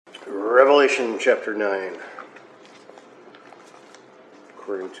Revelation chapter 9,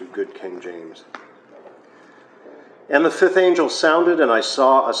 according to Good King James. And the fifth angel sounded, and I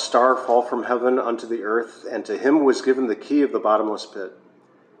saw a star fall from heaven unto the earth, and to him was given the key of the bottomless pit.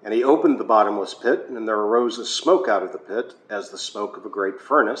 And he opened the bottomless pit, and there arose a smoke out of the pit, as the smoke of a great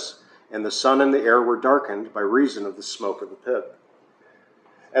furnace, and the sun and the air were darkened by reason of the smoke of the pit.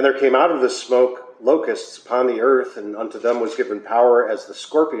 And there came out of the smoke locusts upon the earth, and unto them was given power as the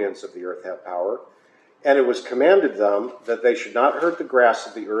scorpions of the earth have power. And it was commanded them that they should not hurt the grass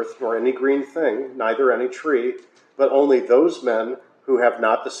of the earth, nor any green thing, neither any tree, but only those men who have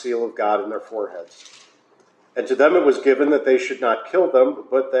not the seal of God in their foreheads. And to them it was given that they should not kill them,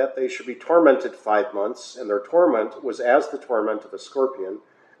 but that they should be tormented 5 months, and their torment was as the torment of a scorpion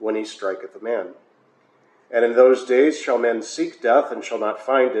when he striketh a man. And in those days shall men seek death, and shall not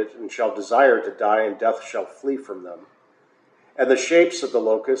find it, and shall desire to die, and death shall flee from them. And the shapes of the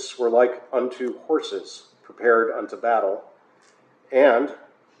locusts were like unto horses, prepared unto battle. And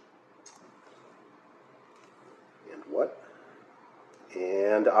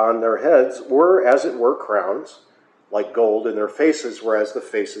on their heads were, as it were, crowns, like gold, and their faces were as the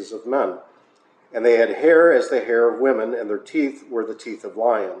faces of men. And they had hair as the hair of women, and their teeth were the teeth of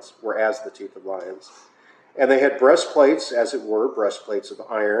lions, were as the teeth of lions. And they had breastplates, as it were, breastplates of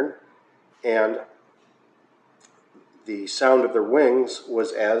iron, and the sound of their wings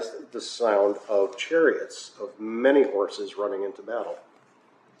was as the sound of chariots, of many horses running into battle.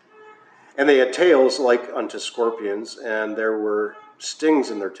 And they had tails like unto scorpions, and there were stings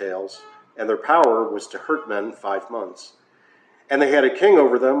in their tails, and their power was to hurt men 5 months. And they had a king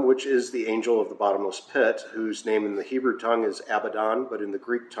over them, which is the angel of the bottomless pit, whose name in the Hebrew tongue is Abaddon, but in the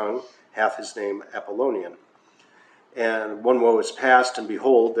Greek tongue hath his name Apollonian. And one woe is past, and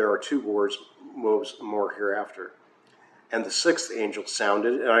behold, there are 2 woes more hereafter. And the sixth angel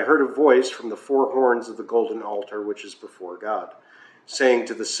sounded, and I heard a voice from the 4 horns of the golden altar which is before God, saying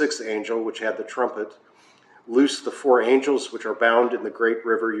to the sixth angel which had the trumpet, Loose the 4 angels which are bound in the great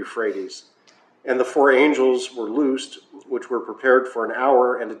river Euphrates. And the 4 angels were loosed, which were prepared for an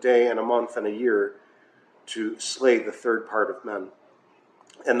hour and a day and a month and a year, to slay the 3rd part of men.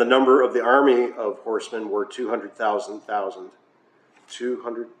 And the number of the army of horsemen were 200,000.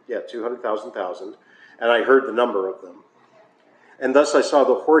 And I heard the number of them. And thus I saw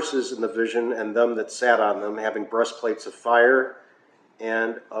the horses in the vision, and them that sat on them, having breastplates of fire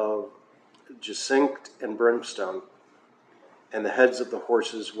and of jacinth and brimstone. And the heads of the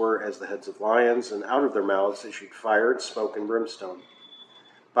horses were as the heads of lions, and out of their mouths issued fire and smoke and brimstone.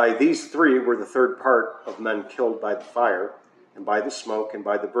 By these 3 were the 3rd part of men killed by the fire, and by the smoke, and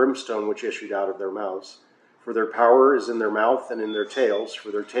by the brimstone which issued out of their mouths. For their power is in their mouth and in their tails,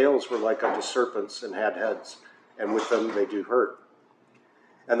 for their tails were like unto serpents, and had heads, and with them they do hurt.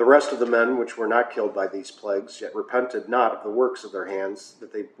 And the rest of the men which were not killed by these plagues, yet repented not of the works of their hands,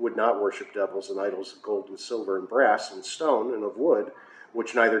 that they would not worship devils and idols of gold and silver and brass and stone and of wood,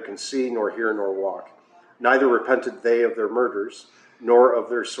 which neither can see nor hear nor walk. Neither repented they of their murders, nor of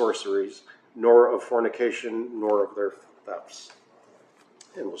their sorceries, nor of fornication, nor of their thefts.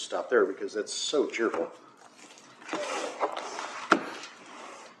 And we'll stop there because that's so cheerful. All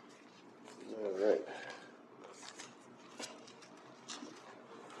right.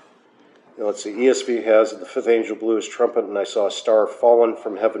 Now let's see. ESV has, the 5th angel blew his trumpet, and I saw a star fallen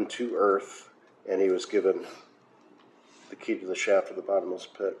from heaven to earth, and he was given the key to the shaft of the bottomless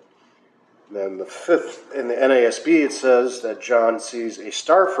pit. And then the 5th, in the NASB, it says that John sees a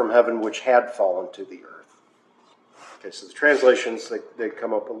star from heaven which had fallen to the earth. Okay, so the translations, they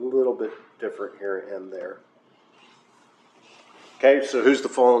come up a little bit different here and there. Okay, so who's the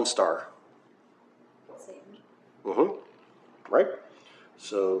fallen star? Satan. Right?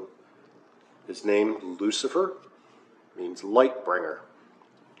 So his name, Lucifer, means light bringer.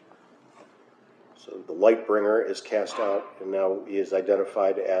 So the light bringer is cast out, and now he is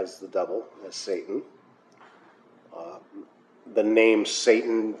identified as the devil, as Satan. The name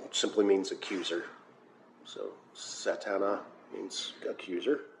Satan simply means accuser. So Satana means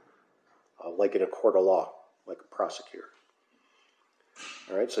accuser, like in a court of law, like a prosecutor.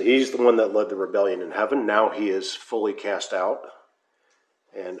 All right, so he's the one that led the rebellion in heaven. Now he is fully cast out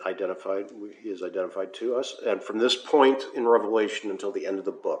and identified. He is identified to us. And from this point in Revelation until the end of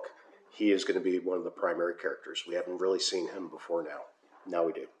the book, he is going to be one of the primary characters. We haven't really seen him before now. Now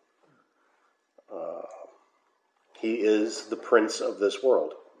we do. He is the prince of this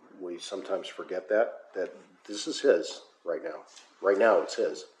world. We sometimes forget that this is his right now. Right now it's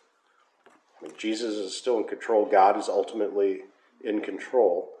his. I mean, Jesus is still in control. God is ultimately in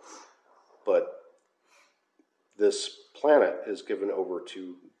control. But this planet is given over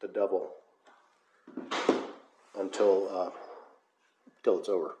to the devil until it's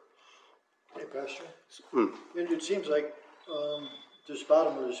over. Hey, Pastor. It seems like this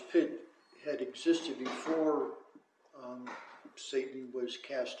bottomless pit had existed before Satan was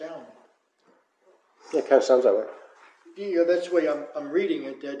cast down. Yeah, it kind of sounds that way. Yeah, that's the way I'm reading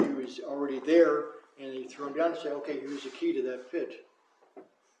it, that he was already there, and he threw him down and said, okay, here's the key to that pit.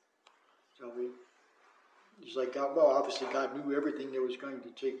 So he's like, God, well, obviously God knew everything that was going to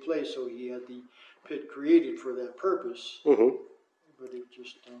take place, so he had the pit created for that purpose. Mm-hmm. But it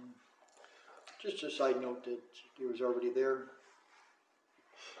just a side note that he was already there.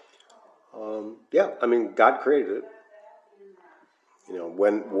 Yeah, I mean, God created it. You know,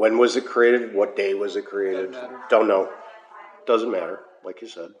 when was it created? What day was it created? Doesn't matter. Don't know. Doesn't matter, like you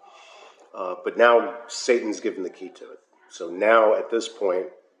said. But now Satan's given the key to it. So now, at this point,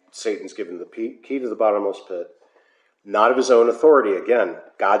 Satan's given the key to the bottomless pit, not of his own authority. Again,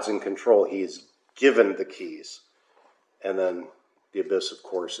 God's in control. He's given the keys. And then the abyss, of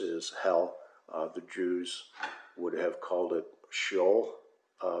course, is hell. The Jews would have called it Sheol.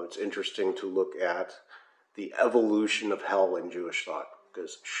 It's interesting to look at the evolution of hell in Jewish thought,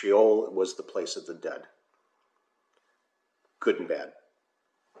 because Sheol was the place of the dead, good and bad.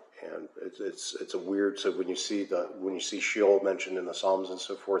 And it's a weird. So when you see Sheol mentioned in the Psalms and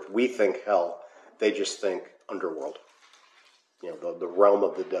so forth, we think hell. They just think underworld. You know, the realm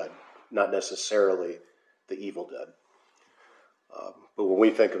of the dead, not necessarily the evil dead. But when we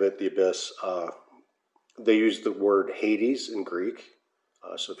think of it, the abyss, they use the word Hades in Greek.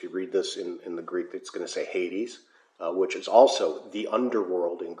 So if you read this in the Greek, it's going to say Hades, which is also the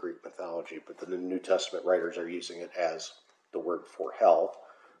underworld in Greek mythology. But the New Testament writers are using it as the word for hell.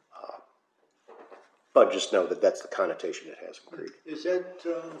 But just know that that's the connotation it has in Greek. Is that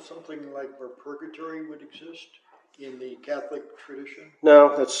something like where purgatory would exist in the Catholic tradition?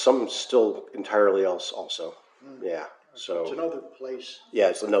 No, that's something still entirely else also. Yeah. So it's another place. Yeah,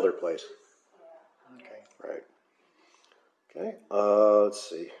 it's another place. Okay. Right. Okay. Let's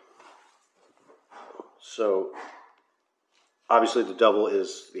see. So obviously the devil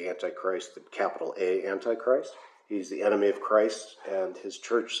is the Antichrist, the capital A Antichrist. He's the enemy of Christ and his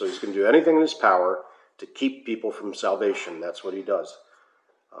church, so he's going to do anything in his power to keep people from salvation. That's what he does.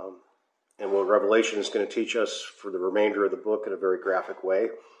 And what Revelation is going to teach us for the remainder of the book in a very graphic way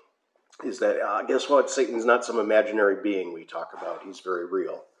is that, guess what? Satan's not some imaginary being we talk about. He's very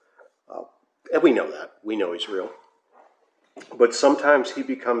real. And we know that. We know he's real. But sometimes he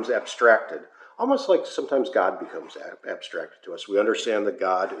becomes abstracted, almost like sometimes God becomes abstracted to us. We understand that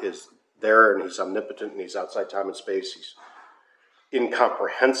God is there and he's omnipotent and he's outside time and space. He's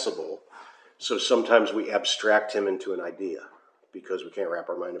incomprehensible. So sometimes we abstract him into an idea because we can't wrap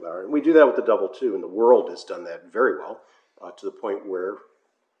our mind about it. And we do that with the devil too, and the world has done that very well to the point where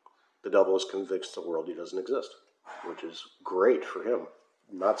the devil has convinced the world he doesn't exist, which is great for him,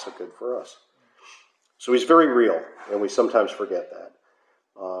 not so good for us. So he's very real, and we sometimes forget that.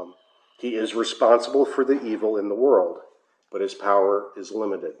 He is responsible for the evil in the world, but his power is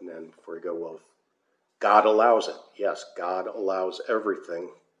limited. And then before we go, well, God allows it. Yes, God allows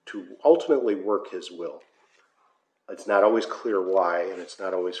everything to ultimately work his will. It's not always clear why, and it's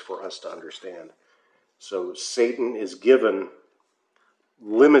not always for us to understand. So Satan is given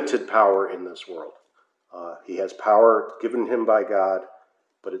limited power in this world. He has power given him by God,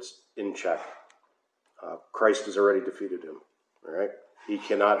 but it's in check. Christ has already defeated him. All right? He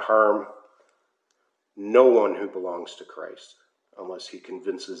cannot harm no one who belongs to Christ unless he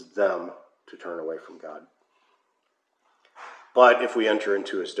convinces them to turn away from God. But if we enter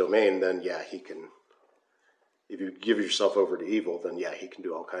into his domain, then yeah, he can. If you give yourself over to evil, then yeah, he can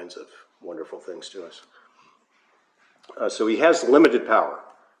do all kinds of wonderful things to us. So he has limited power,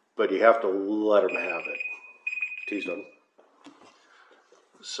 but you have to let him have it. T's done.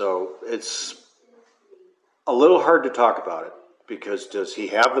 So it's a little hard to talk about it, because does he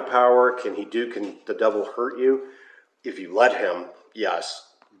have the power? Can the devil hurt you? If you let him, yes.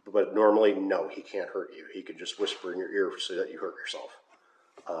 But normally, no, he can't hurt you. He can just whisper in your ear so that you hurt yourself.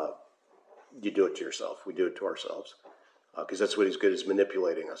 You do it to yourself. We do it to ourselves. Because that's what he's good at, is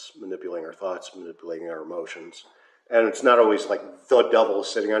manipulating us, manipulating our thoughts, manipulating our emotions. And it's not always like the devil is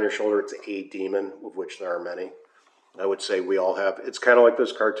sitting on your shoulder. It's a demon, of which there are many. I would say we all have. It's kind of like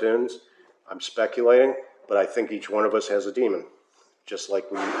those cartoons. I'm speculating, but I think each one of us has a demon, just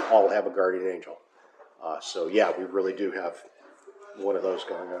like we all have a guardian angel. So yeah, we really do have one of those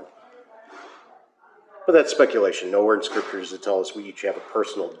going on. But that's speculation. Nowhere in Scripture does it tell us we each have a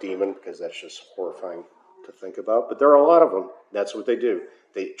personal demon, because that's just horrifying to think about. But there are a lot of them. That's what they do.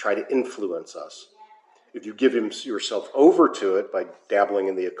 They try to influence us. If you give yourself over to it by dabbling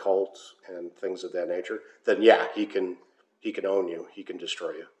in the occult and things of that nature, then yeah, he can own you, he can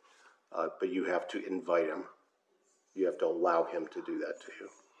destroy you. But you have to invite him. You have to allow him to do that to you.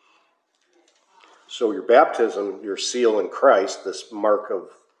 So your baptism, your seal in Christ, this mark of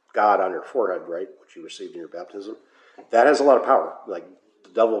God on your forehead, right, which you received in your baptism, that has a lot of power. Like the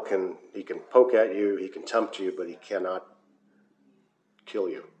devil can poke at you, he can tempt you, but he cannot kill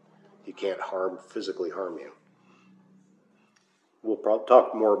you. He can't physically harm you. We'll probably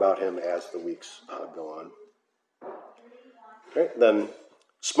talk more about him as the weeks go on. Okay, then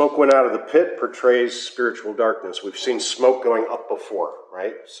smoke went out of the pit portrays spiritual darkness. We've seen smoke going up before,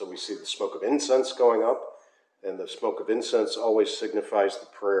 right? So we see the smoke of incense going up, and the smoke of incense always signifies the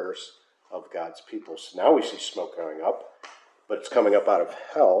prayers of God's people. So now we see smoke going up, but it's coming up out of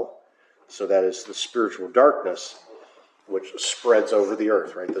hell, so that is the spiritual darkness which spreads over the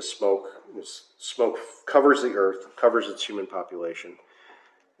earth, right? The smoke covers the earth, covers its human population.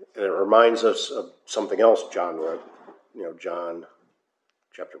 And it reminds us of something else John wrote, John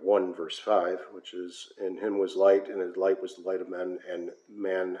chapter 1, verse 5, which is, in him was light, and his light was the light of men, and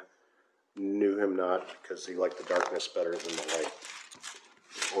man knew him not because he liked the darkness better than the light.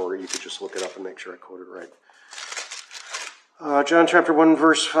 Or you could just look it up and make sure I quote it right. John chapter 1,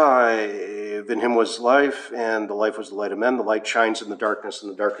 verse 5, in him was life, and the life was the light of men. The light shines in the darkness,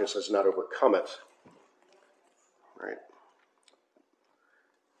 and the darkness has not overcome it. Right?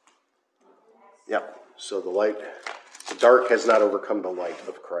 Yep. So the dark has not overcome the light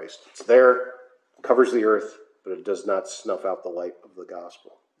of Christ. It's there, covers the earth, but it does not snuff out the light of the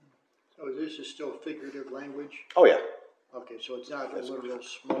gospel. So this is still figurative language? Oh, yeah. Okay, so it's not a literal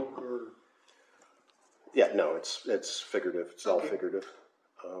smoke or... Yeah, no, it's figurative. It's all figurative.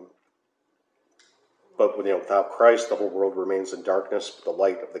 But without Christ, the whole world remains in darkness, but the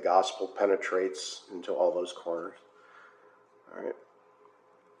light of the gospel penetrates into all those corners. All right.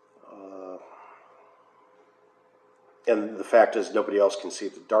 And the fact is, nobody else can see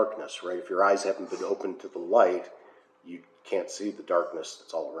the darkness, right? If your eyes haven't been opened to the light, you can't see the darkness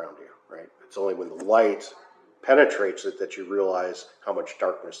that's all around you, right? It's only when the light penetrates it that you realize how much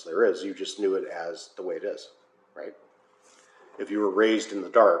darkness there is. You just knew it as the way it is, right? If you were raised in the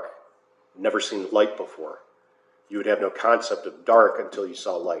dark, never seen light before, you would have no concept of dark until you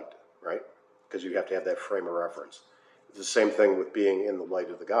saw light, right? Because you have to have that frame of reference. It's the same thing with being in the light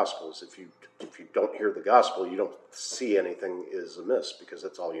of the gospel. Is if you don't hear the gospel, you don't see anything is amiss because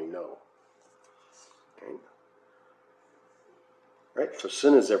that's all you know. Okay? Right? So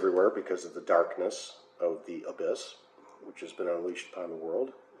sin is everywhere because of the darkness of the abyss, which has been unleashed upon the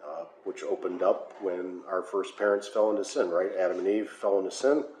world, which opened up when our first parents fell into sin, right? Adam and Eve fell into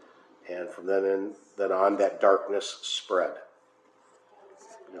sin, and from then on, that darkness spread,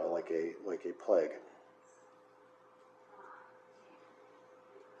 like a plague.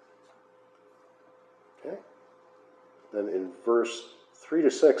 Okay. Then in verse 3 to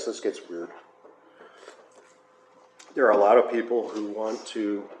 6, this gets weird. There are a lot of people who want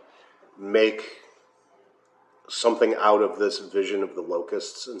to make something out of this vision of the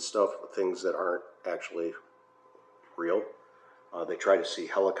locusts and stuff, things that aren't actually real. They try to see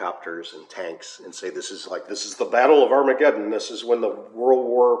helicopters and tanks and say this is the Battle of Armageddon. This is when the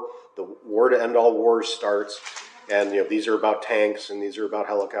war to end all wars starts, and these are about tanks and these are about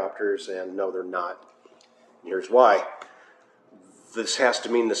helicopters. And no, they're not. And here's why. This has to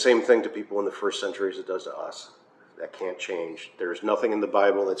mean the same thing to people in the first century as it does to us. That can't change. There's nothing in the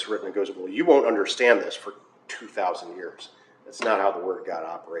Bible that's written that goes, well, you won't understand this for 2,000 years. That's not how the Word of God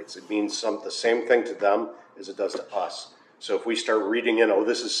operates. It means the same thing to them as it does to us. So if we start reading in,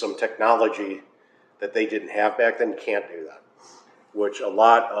 this is some technology that they didn't have back then, can't do that. Which a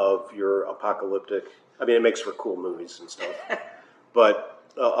lot of your apocalyptic, it makes for cool movies and stuff, but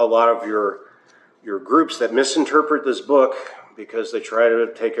a lot of your groups that misinterpret this book because they try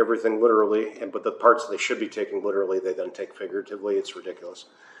to take everything literally, but the parts they should be taking literally, they then take figuratively. It's ridiculous.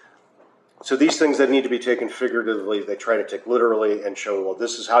 So these things that need to be taken figuratively, they try to take literally and show, well,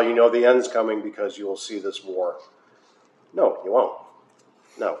 this is how you know the end's coming because you will see this war. No, you won't.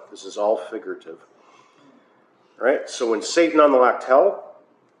 No, this is all figurative. All right, so when Satan unlocked hell,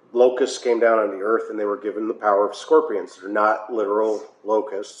 locusts came down on the earth and they were given the power of scorpions. They're not literal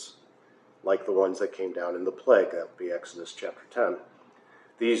locusts like the ones that came down in the plague. That would be Exodus chapter 10.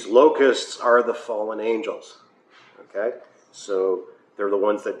 These locusts are the fallen angels. Okay, so they're the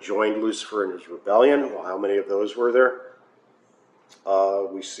ones that joined Lucifer in his rebellion. Well, how many of those were there?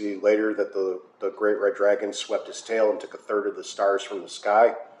 We see later that the great red dragon swept his tail and took a third of the stars from the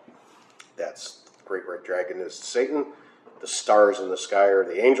sky. That's the great red dragon is Satan. The stars in the sky are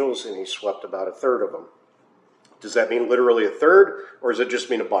the angels, and he swept about a third of them. Does that mean literally a third, or does it just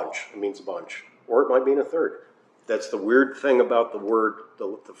mean a bunch? It means a bunch. Or it might mean a third. That's the weird thing about the word,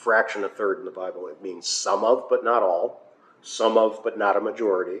 the fraction a third in the Bible. It means some of, but not all. Some of, but not a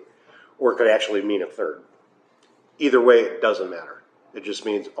majority. Or it could actually mean a third. Either way, it doesn't matter. It just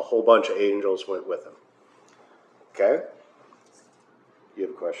means a whole bunch of angels went with him. Okay? You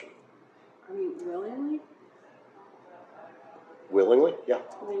have a question? I mean, willingly? Willingly? Yeah.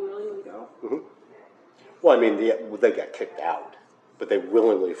 They willingly go? Mm-hmm. Well, I mean, they got kicked out, but they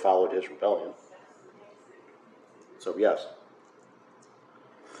willingly followed his rebellion. So, yes.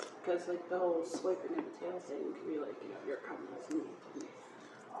 Because, like, the whole swiping of the tail thing could be like, you're coming with me.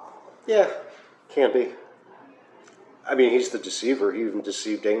 Yeah, can be. I mean, he's the deceiver. He even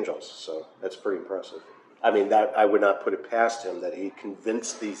deceived angels, so that's pretty impressive. I mean, that I would not put it past him that he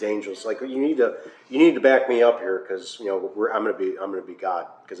convinced these angels, like, you need to back me up here because I'm going to be God,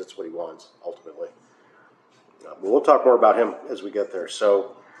 because that's what he wants ultimately. But we'll talk more about him as we get there.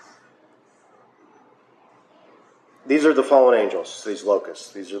 So these are the fallen angels, these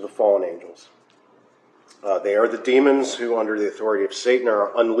locusts. These are the fallen angels. They are the demons who, under the authority of Satan,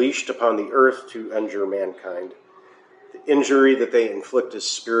 are unleashed upon the earth to injure mankind. The injury that they inflict is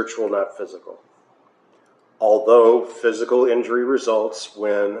spiritual, not physical. Although physical injury results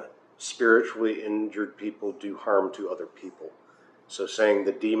when spiritually injured people do harm to other people. So saying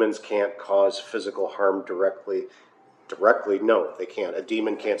the demons can't cause physical harm directly, no, they can't. A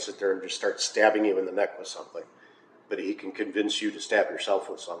demon can't sit there and just start stabbing you in the neck with something. But he can convince you to stab yourself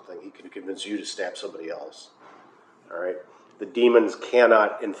with something. He can convince you to stab somebody else. All right? The demons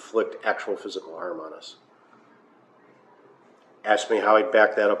cannot inflict actual physical harm on us. Ask me how I'd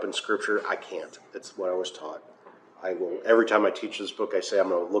back that up in Scripture. I can't. It's what I was taught. I will. Every time I teach this book, I say I'm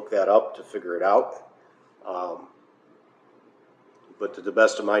going to look that up to figure it out. But to the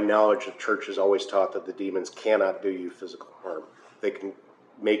best of my knowledge, the church has always taught that the demons cannot do you physical harm. They can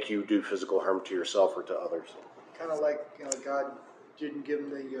make you do physical harm to yourself or to others. Kind of like God didn't give them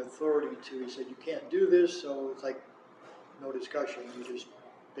the authority to. He said, you can't do this, so it's like no discussion.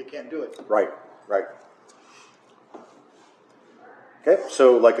 They can't do it. Right. Okay,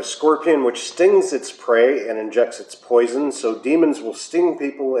 so like a scorpion which stings its prey and injects its poison, so demons will sting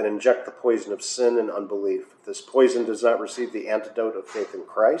people and inject the poison of sin and unbelief. If this poison does not receive the antidote of faith in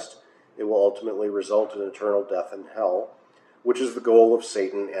Christ, it will ultimately result in eternal death in hell, which is the goal of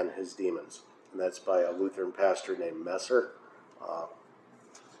Satan and his demons. And that's by a Lutheran pastor named Messer.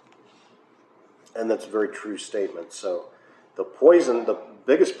 And that's a very true statement. So the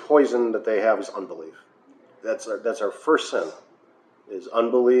biggest poison that they have is unbelief. That's our first sin, is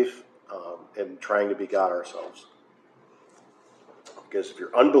unbelief and trying to be God ourselves. Because if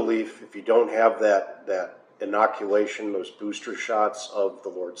your unbelief, if you don't have that inoculation, those booster shots of the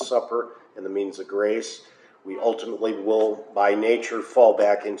Lord's Supper and the means of grace, we ultimately will, by nature, fall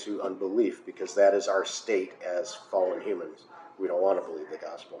back into unbelief, because that is our state as fallen humans. We don't want to believe the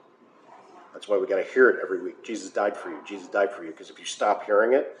gospel. That's why we got to hear it every week. Jesus died for you. Jesus died for you. Because if you stop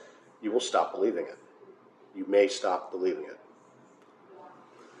hearing it, you will stop believing it. You may stop believing it.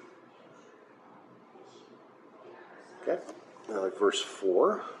 Okay, now verse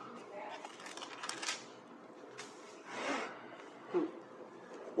 4.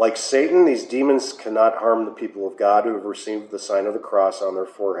 Like Satan, these demons cannot harm the people of God who have received the sign of the cross on their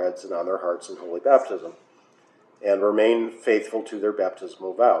foreheads and on their hearts in holy baptism, and remain faithful to their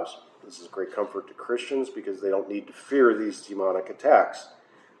baptismal vows. This is great comfort to Christians because they don't need to fear these demonic attacks.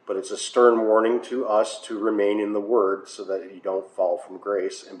 But it's a stern warning to us to remain in the Word so that you don't fall from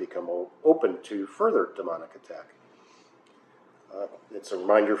grace and become open to further demonic attack. It's a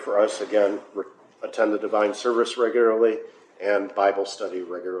reminder for us, again, attend the divine service regularly and Bible study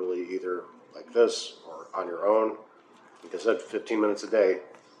regularly, either like this or on your own. Like I said, 15 minutes a day.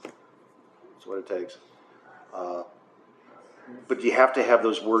 That's what it takes. But you have to have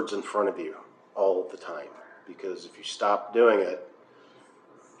those words in front of you all the time, because if you stop doing it,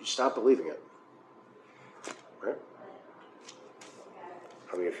 you stop believing it. Right?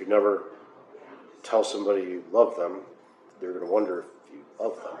 I mean, if you never tell somebody you love them, they're going to wonder if you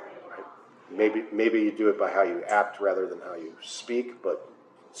love them. Right? Maybe you do it by how you act rather than how you speak, but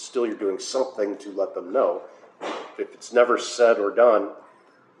still you're doing something to let them know. If it's never said or done,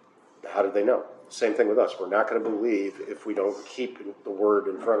 how do they know? Same thing with us. We're not going to believe if we don't keep the word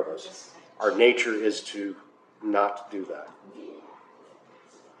in front of us. Our nature is to not do that.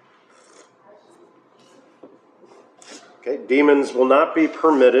 Okay, demons will not be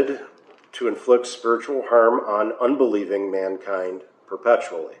permitted to inflict spiritual harm on unbelieving mankind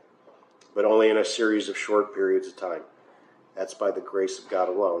perpetually, but only in a series of short periods of time. That's by the grace of God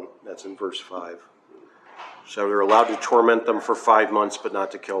alone. That's in verse 5. So they're allowed to torment them for 5 months, but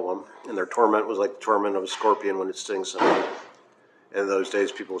not to kill them. And their torment was like the torment of a scorpion when it stings somebody. In those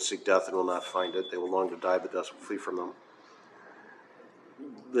days, people will seek death and will not find it. They will long to die, but death will flee from them.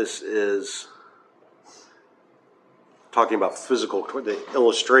 This is talking about the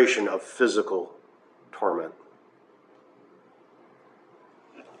illustration of physical torment.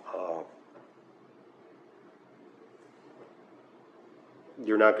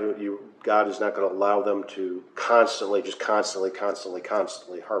 God is not going to allow them to constantly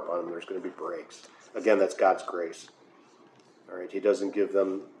harp on them. There's going to be breaks. Again, that's God's grace. All right, He doesn't give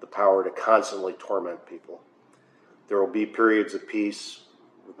them the power to constantly torment people. There will be periods of peace,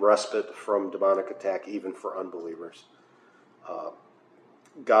 respite from demonic attack, even for unbelievers.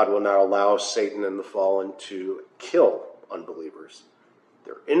 God will not allow Satan and the fallen to kill unbelievers.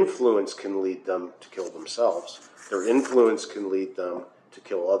 Their influence can lead them to kill themselves. Their influence can lead them to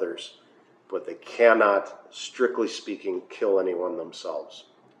kill others, but they cannot, strictly speaking, kill anyone themselves.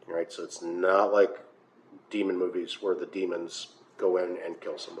 All right, so it's not like demon movies where the demons go in and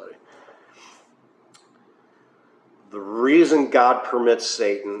kill somebody. The reason God permits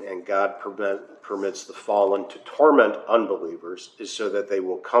Satan and God permits the fallen to torment unbelievers is so that they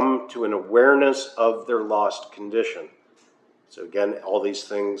will come to an awareness of their lost condition. So again, all these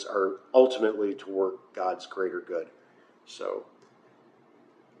things are ultimately to work God's greater good. So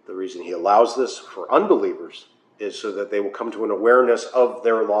the reason He allows this for unbelievers is so that they will come to an awareness of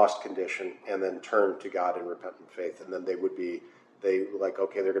their lost condition and then turn to God in repentant faith. And then they're going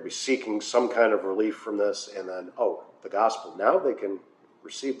to be seeking some kind of relief from this, and then, the gospel. Now they can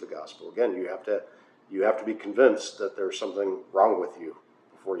receive the gospel. Again, you have to be convinced that there's something wrong with you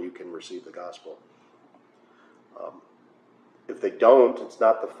before you can receive the gospel. If they don't, it's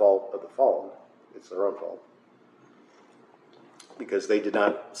not the fault of the fallen. It's their own fault. Because they did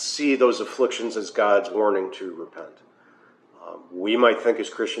not see those afflictions as God's warning to repent. We might think as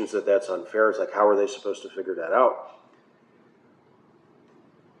Christians that that's unfair. It's like, how are they supposed to figure that out?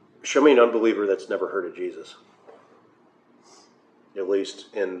 Show me an unbeliever that's never heard of Jesus. At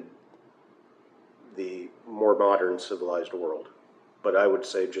least in the more modern civilized world. But I would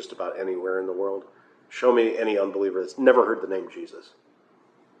say just about anywhere in the world. Show me any unbeliever that's never heard the name Jesus.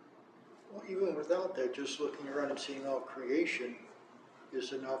 Well, even without that, just looking around and seeing all creation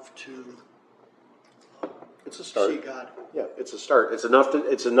is enough to it's a start. See God. Yeah, it's a start. It's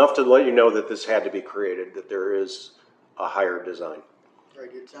enough to let you know that this had to be created, that there is a higher design. Right,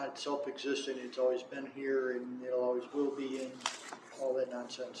 it's not self-existent, it's always been here and it always will be, and all that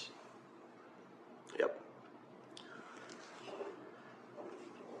nonsense. Yep.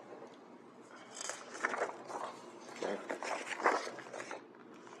 Okay.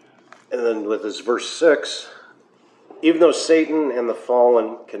 And then with this verse 6, even though Satan and the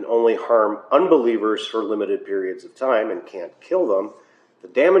fallen can only harm unbelievers for limited periods of time and can't kill them, the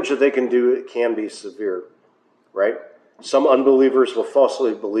damage that they can do can be severe, right? Some unbelievers will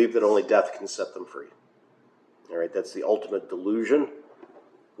falsely believe that only death can set them free. All right, that's the ultimate delusion,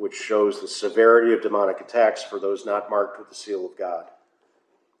 which shows the severity of demonic attacks for those not marked with the seal of God,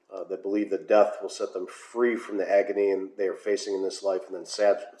 that believe that death will set them free from the agony and they are facing in this life, and then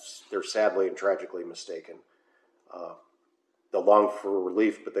they're sadly and tragically mistaken. They'll long for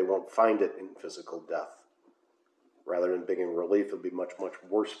relief, but they won't find it in physical death. Rather than being in relief, it'll be much, much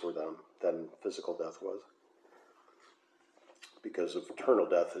worse for them than physical death was. Because of eternal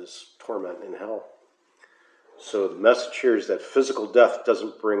death is torment in hell. So the message here is that physical death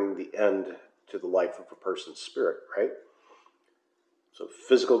doesn't bring the end to the life of a person's spirit, right? So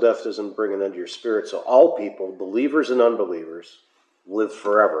physical death doesn't bring an end to your spirit. So all people, believers and unbelievers, live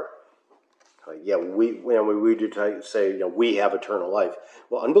forever. We do say, we have eternal life.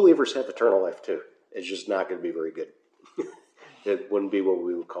 Well, unbelievers have eternal life too. It's just not going to be very good. It wouldn't be what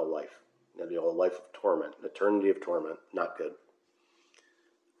we would call life. A life of torment, an eternity of torment, not good.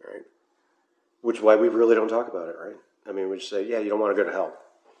 All right? Which is why we really don't talk about it, right? I mean, we just say, you don't want to go to hell.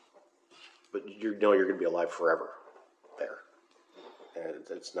 But you're going to be alive forever there. And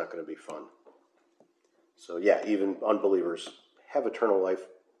it's not going to be fun. So even unbelievers have eternal life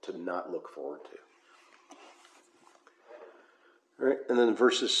to not look forward to. All right, and then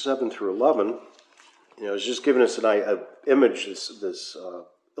verses 7 through 11, it's just giving us an image, this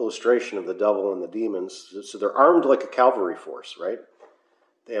illustration of the devil and the demons. So they're armed like a cavalry force, right?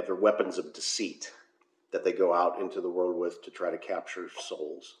 They have their weapons of deceit that they go out into the world with to try to capture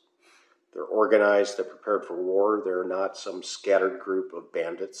souls. They're organized, they're prepared for war. They're not some scattered group of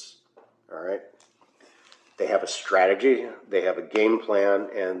bandits, all right? They have a strategy, they have a game plan,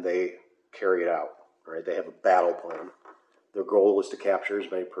 and they carry it out, all right? They have a battle plan. Their goal is to capture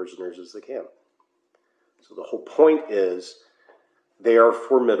as many prisoners as they can. So the whole point is they are a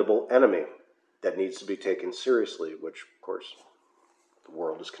formidable enemy that needs to be taken seriously, which, of course, the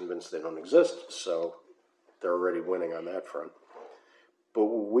world is convinced they don't exist, so they're already winning on that front. But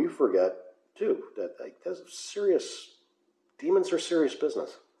we forget, too, that demons are serious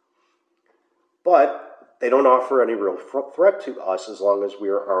business. But they don't offer any real threat to us as long as we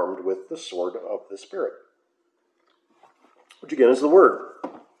are armed with the sword of the Spirit, which again is the Word.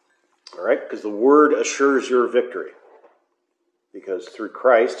 All right? Because the Word assures your victory. Because through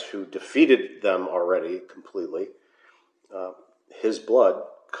Christ, who defeated them already completely, his blood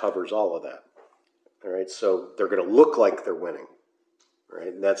covers all of that. All right? So they're going to look like they're winning. Right?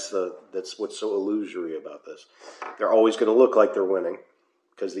 And that's what's so illusory about this. They're always going to look like they're winning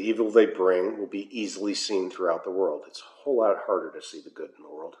because the evil they bring will be easily seen throughout the world. It's a whole lot harder to see the good in the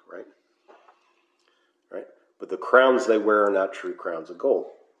world, right? Right? But the crowns they wear are not true crowns of gold.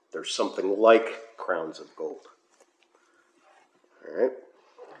 They're something like crowns of gold. All right?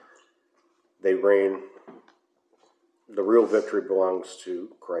 They reign. The real victory belongs to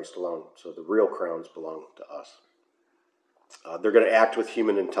Christ alone. So the real crowns belong to us. They're going to act with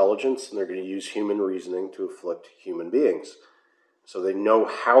human intelligence, and they're going to use human reasoning to afflict human beings. So they know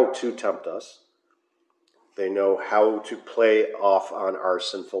how to tempt us. They know how to play off on our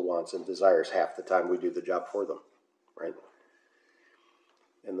sinful wants and desires. Half the time we do the job for them, right?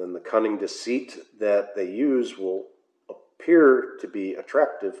 And then the cunning deceit that they use will appear to be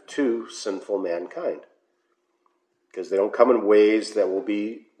attractive to sinful mankind, because they don't come in ways that will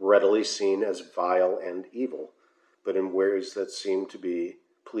be readily seen as vile and evil, but in ways that seem to be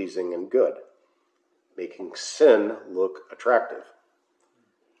pleasing and good, making sin look attractive.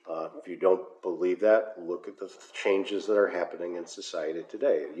 If you don't believe that, look at the changes that are happening in society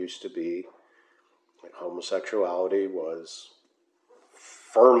today. It used to be like homosexuality was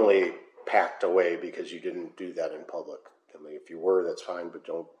firmly packed away because you didn't do that in public. I mean, if you were, that's fine, but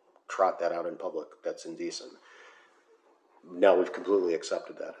don't trot that out in public. That's indecent. Now we've completely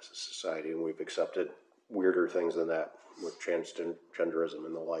accepted that as a society, and we've accepted weirder things than that with transgenderism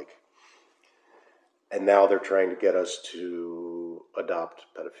and the like. And now they're trying to get us to adopt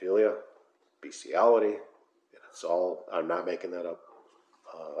pedophilia, bestiality. It's all, I'm not making that up.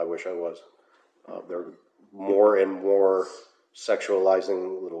 I wish I was. They're more and more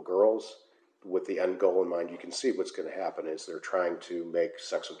sexualizing little girls with the end goal in mind. You can see what's going to happen is they're trying to make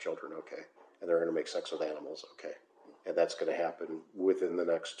sex with children okay, and they're going to make sex with animals okay. And that's going to happen within the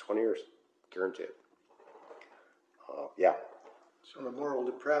next 20 years. Guarantee it. Yeah. So the moral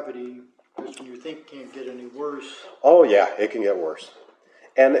depravity is when you think can't get any worse. Oh, yeah, it can get worse.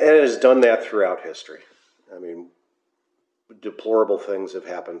 And it has done that throughout history. I mean, deplorable things have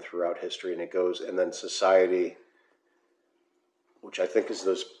happened throughout history, and it goes, and then society, which I think is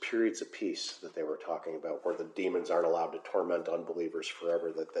those periods of peace that they were talking about, where the demons aren't allowed to torment unbelievers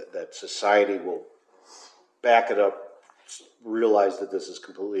forever, that society will back it up, realize that this is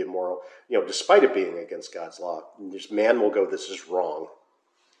completely immoral, despite it being against God's law. Just man will go, this is wrong,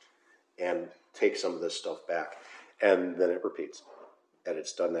 and take some of this stuff back. And then it repeats. And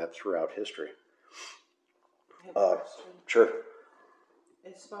it's done that throughout history. I have a question. Sure.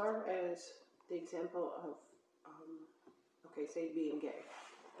 As far as the example of, say being gay,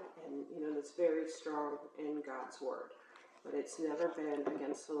 and that's very strong in God's word, but it's never been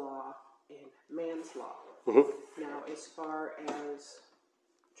against the law in man's law. Mm-hmm. Now, as far as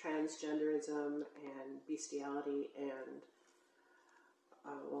transgenderism and bestiality and,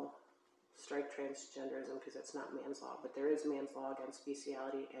 strike transgenderism because it's not man's law, but there is man's law against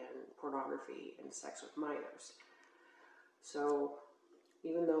bestiality and pornography and sex with minors. So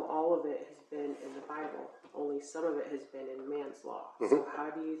even though all of it has been in the Bible, only some of it has been in man's law. Mm-hmm. So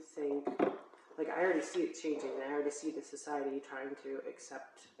how do you think, I already see it changing, and I already see the society trying to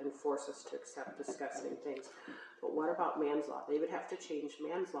accept and force us to accept disgusting things. But what about man's law? They would have to change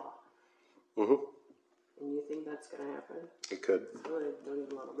man's law. Mm-hmm. And you think that's going to happen? It could. I really don't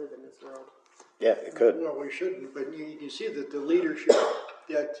even want to live in this world. Yeah, it could. Well, we shouldn't, but you can see that the leadership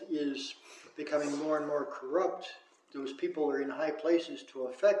that is becoming more and more corrupt, those people are in high places to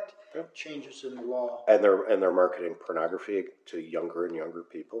affect changes in the law. And they're marketing pornography to younger and younger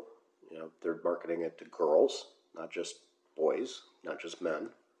people. They're marketing it to girls, not just boys, not just men.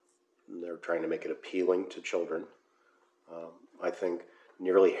 And they're trying to make it appealing to children. I think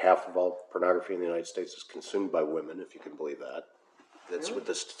nearly half of all pornography in the United States is consumed by women, if you can believe that. That's what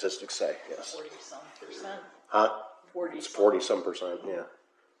the statistics say, yes. 40-some%. Huh? 40. It's 40-some%, yeah.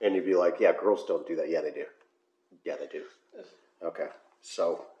 And you'd be like, yeah, girls don't do that. Yeah, they do. Yeah, they do. Okay,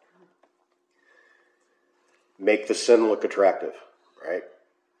 so make the sin look attractive, right?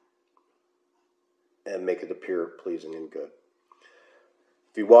 and make it appear pleasing and good.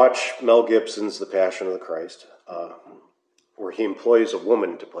 If you watch Mel Gibson's The Passion of the Christ, where he employs a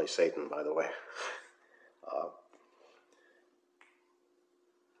woman to play Satan, by the way.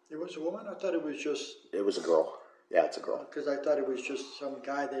 It was a woman? I thought it was just... It was a girl. Yeah, it's a girl. Because I thought it was just some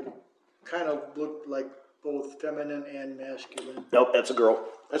guy that kind of looked like both feminine and masculine. Nope, that's a girl.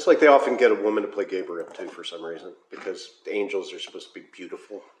 That's like they often get a woman to play Gabriel, too, for some reason. Because the angels are supposed to be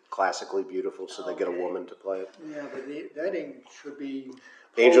beautiful, classically beautiful, so they get a woman to play it. Yeah, but that should be...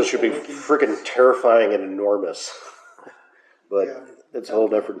 Angels should be freaking terrifying and enormous. But yeah, it's a whole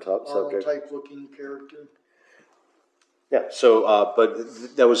different subject. type-looking character. Yeah, so,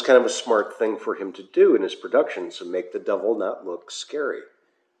 but that was kind of a smart thing for him to do in his productions, to make the devil not look scary,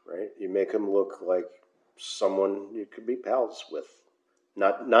 right? You make him look like someone you could be pals with.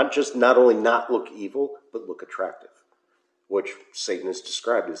 Not only not look evil, but look attractive, which Satan is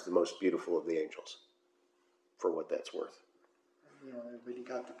described as the most beautiful of the angels, for what that's worth. You know, but he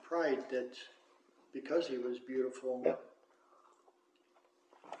got the pride that because he was beautiful. Yeah.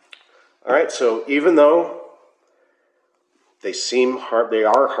 All right, so even though they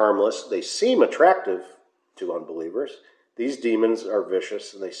are harmless, they seem attractive to unbelievers, these demons are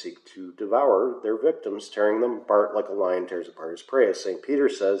vicious and they seek to devour their victims, tearing them apart like a lion tears apart his prey. As St. Peter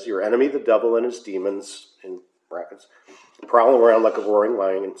says, your enemy, the devil, and his demons, in brackets, prowling around like a roaring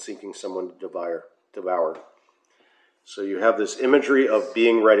lion and seeking someone to devour. So you have this imagery of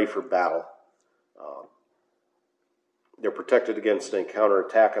being ready for battle. They're protected against an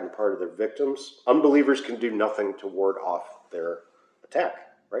counterattack on the part of their victims. Unbelievers can do nothing to ward off their attack,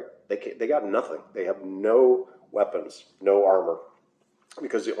 right? They got nothing. They have no weapons, no armor,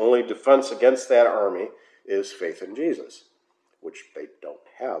 because the only defense against that army is faith in Jesus, which they don't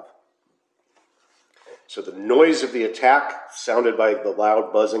have. So the noise of the attack, sounded by the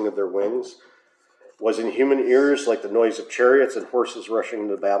loud buzzing of their wings, was in human ears like the noise of chariots and horses rushing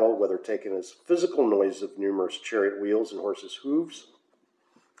into battle, whether taken as physical noise of numerous chariot wheels and horses' hooves,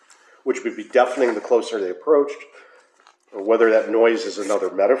 which would be deafening the closer they approached, or whether that noise is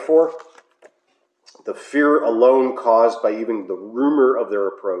another metaphor. The fear alone caused by even the rumor of their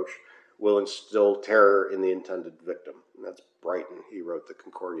approach will instill terror in the intended victim. And that's Brighton. He wrote the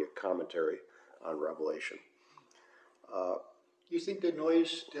Concordia commentary on Revelation. You think the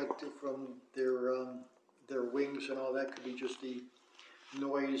noise that from their wings and all that could be just the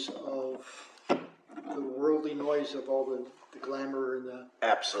noise of the worldly noise of all the glamour and the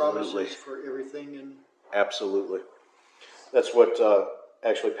promises for everything? And absolutely, that's what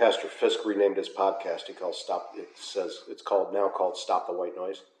actually Pastor Fisk renamed his podcast. It's called Stop the White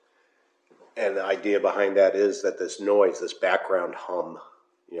Noise, and the idea behind that is that this noise, this background hum,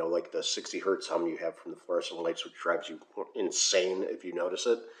 you know, like the 60 hertz hum you have from the fluorescent lights, which drives you insane if you notice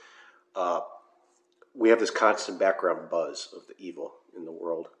it. We have this constant background buzz of the evil in the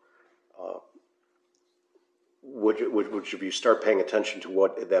world. Which, if you start paying attention to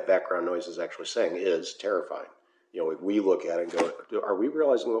what that background noise is actually saying, is terrifying. You know, we look at it and go, are we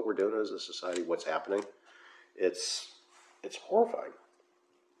realizing what we're doing as a society, what's happening? It's horrifying.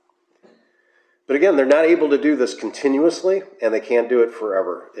 But again, they're not able to do this continuously, and they can't do it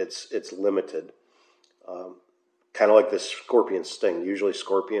forever. It's limited. Kind of like this scorpion sting. Usually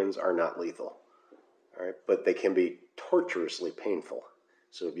scorpions are not lethal, all right? But they can be torturously painful.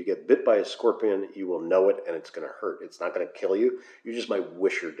 So if you get bit by a scorpion, you will know it, and it's going to hurt. It's not going to kill you. You just might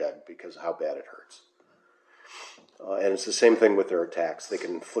wish you're dead because of how bad it hurts. And it's the same thing with their attacks. They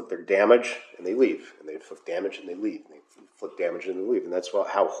can inflict their damage, and they leave. And they inflict damage, and they leave. And they inflict damage, and they leave. And that's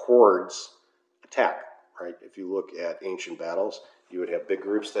how hordes attack, right? If you look at ancient battles, you would have big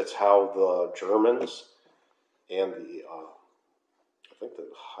groups. That's how the Germans and I think the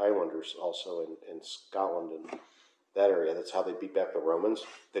Highlanders also in Scotland and that area, that's how they beat back the Romans.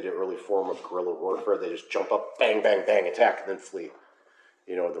 They didn't really form a guerrilla warfare. They just jump up, bang, bang, bang, attack, and then flee.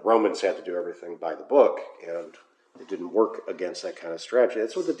 You know, the Romans had to do everything by the book, and it didn't work against that kind of strategy.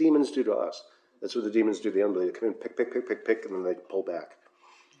 That's what the demons do to us. That's what the demons do to the unbelievers. They come in, pick, and then they pull back.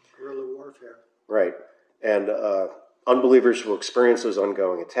 Guerrilla warfare. Right. And unbelievers will experience those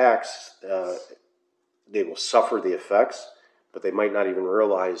ongoing attacks. They will suffer the effects, but they might not even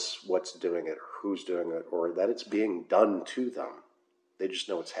realize what's doing it, or who's doing it, or that it's being done to them. They just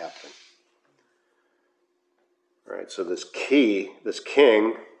know it's happening. All right, so this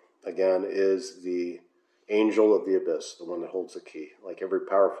king, again, is the angel of the abyss, the one that holds the key. Like every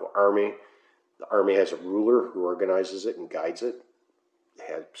powerful army, the army has a ruler who organizes it and guides it,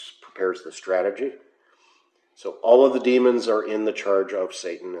 prepares the strategy. So all of the demons are in the charge of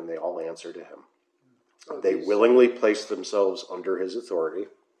Satan, and they all answer to him. They willingly place themselves under his authority.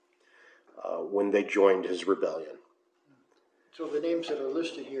 when they joined his rebellion. So the names that are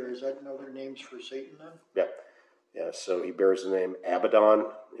listed here, is that another names for Satan then? Yeah. Yeah, so he bears the name Abaddon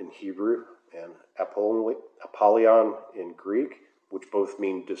in Hebrew and Apollyon in Greek, which both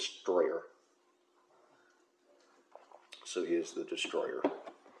mean destroyer. So he is the destroyer.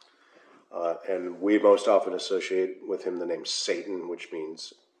 And we most often associate with him the name Satan, which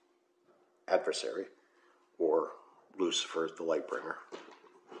means adversary, or Lucifer, the light bringer.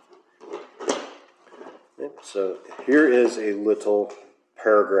 So here is a little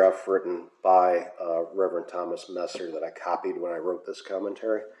paragraph written by Reverend Thomas Messer that I copied when I wrote this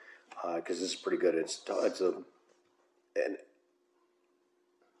commentary, because this is pretty good. It's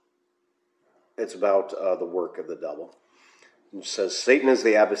about the work of the devil. It says, Satan is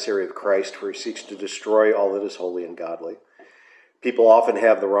the adversary of Christ, for he seeks to destroy all that is holy and godly. People often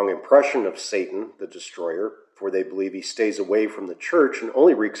have the wrong impression of Satan, the destroyer, for they believe he stays away from the church and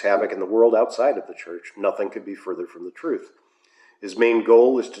only wreaks havoc in the world outside of the church. Nothing could be further from the truth. His main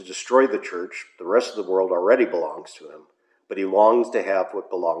goal is to destroy the church. The rest of the world already belongs to him, but he longs to have what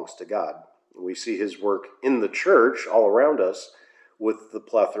belongs to God. We see his work in the church all around us with the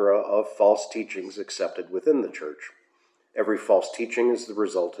plethora of false teachings accepted within the church. Every false teaching is the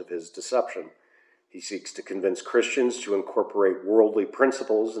result of his deception. He seeks to convince Christians to incorporate worldly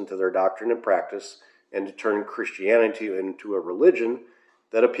principles into their doctrine and practice, and to turn Christianity into a religion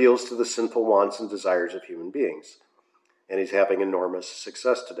that appeals to the sinful wants and desires of human beings. And he's having enormous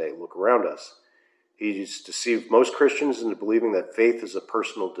success today. Look around us. He's deceived most Christians into believing that faith is a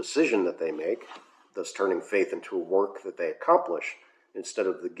personal decision that they make, thus turning faith into a work that they accomplish, instead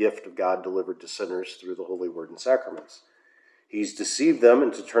of the gift of God delivered to sinners through the Holy Word and sacraments. He's deceived them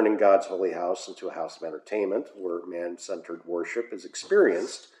into turning God's holy house into a house of entertainment, where man-centered worship is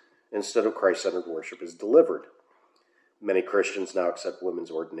experienced, instead of Christ-centered worship is delivered. Many Christians now accept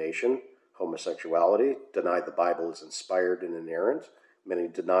women's ordination, homosexuality, deny the Bible is inspired and inerrant. Many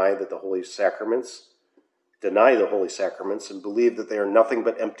deny the holy sacraments, and believe that they are nothing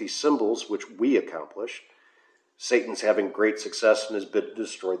but empty symbols which we accomplish. Satan's having great success in his bid to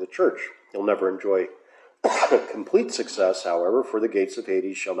destroy the church. He'll never enjoy complete success, however, for the gates of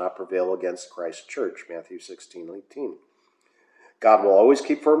Hades shall not prevail against Christ's church, Matthew 16:18. God will always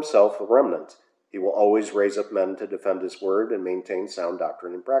keep for himself a remnant. He will always raise up men to defend his word and maintain sound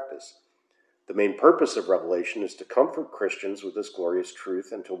doctrine and practice. The main purpose of Revelation is to comfort Christians with this glorious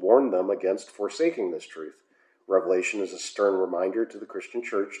truth and to warn them against forsaking this truth. Revelation is a stern reminder to the Christian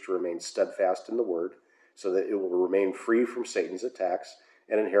church to remain steadfast in the word, so that it will remain free from Satan's attacks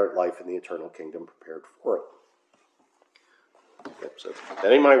and inherit life in the eternal kingdom prepared for it. Okay, so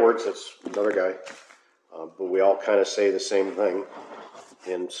that ain't my words, that's another guy. But we all kind of say the same thing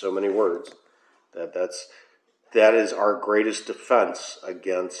in so many words. That is our greatest defense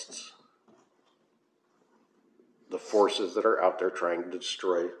against the forces that are out there trying to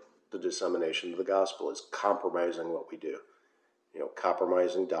destroy the dissemination of the gospel, is compromising what we do.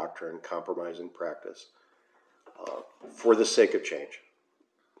 Compromising doctrine, compromising practice, for the sake of change.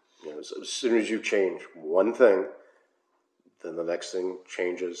 As soon as you change one thing, then the next thing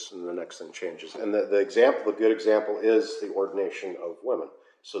changes, and the next thing changes. And the good example is the ordination of women.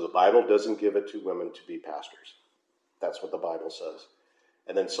 So the Bible doesn't give it to women to be pastors. That's what the Bible says.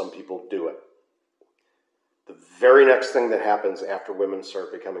 And then some people do it. The very next thing that happens after women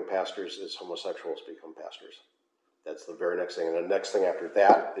start becoming pastors is homosexuals become pastors. That's the very next thing. And the next thing after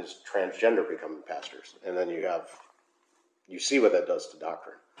that is transgender becoming pastors. And then you see what that does to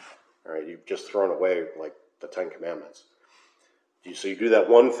doctrine. All right, you've just thrown away like the Ten Commandments. So you do that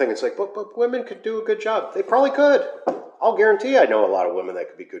one thing, it's like, but women could do a good job. They probably could. I'll guarantee I know a lot of women that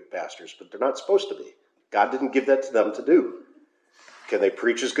could be good pastors, but they're not supposed to be. God didn't give that to them to do. Can they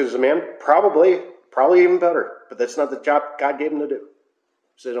preach as good as a man? Probably even better. But that's not the job God gave them to do.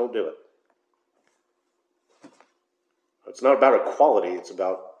 So they don't do it. It's not about equality, it's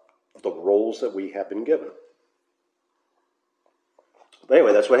about the roles that we have been given. But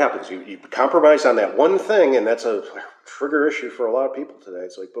anyway, that's what happens. You compromise on that one thing, and that's a trigger issue for a lot of people today.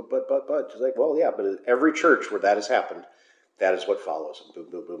 It's like, but. It's like, well, yeah, but at every church where that has happened, that is what follows. Boom,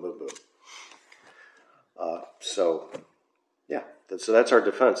 boom, boom, boom, boom. So that's our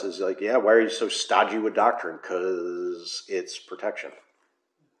defense. Is like, yeah, why are you so stodgy with doctrine? Because it's protection.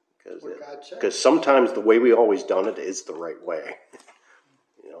 Because sometimes the way we always done it is the right way.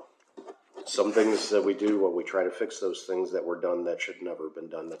 Some things that we do, we try to fix those things that were done that should never have been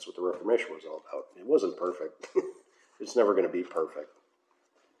done. That's what the Reformation was all about. It wasn't perfect. It's never going to be perfect.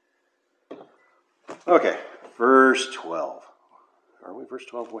 Okay, verse 12. Are we verse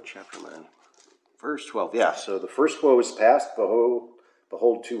 12? What chapter am I in? Verse 12, yeah. So the first woe is past. Behold,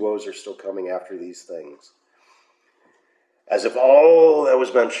 Behold, 2 woes are still coming after these things. As if all that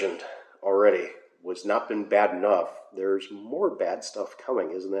was mentioned already was not been bad enough, there's more bad stuff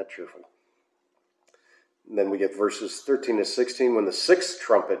coming. Isn't that cheerful? And then we get verses 13 to 16. When the 6th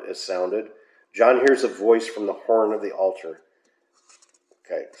trumpet is sounded, John hears a voice from the horn of the altar.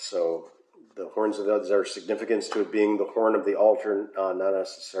 Okay, so the horns of the others are significance to it being the horn of the altar, not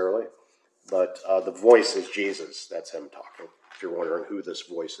necessarily, but the voice is Jesus. That's him talking. If you're wondering who this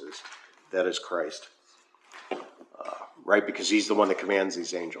voice is, that is Christ. Right, because he's the one that commands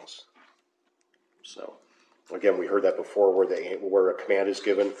these angels. So, again, we heard that before where a command is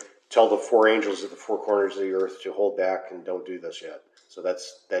given. Tell the 4 angels at the 4 corners of the earth to hold back and don't do this yet. So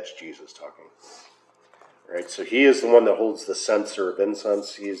that's Jesus talking. Right, so he is the one that holds the censer of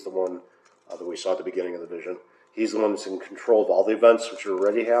incense. He is the one that we saw at the beginning of the vision. He's the one that's in control of all the events which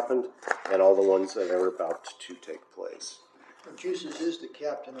already happened and all the ones that are about to take place. And Jesus is the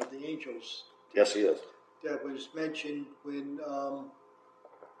captain of the angels. Yes, he is. That was mentioned when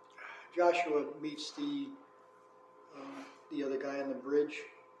Joshua meets the other guy on the bridge,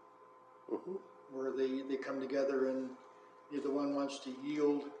 where they come together and neither one wants to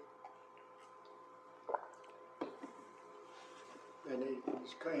yield. And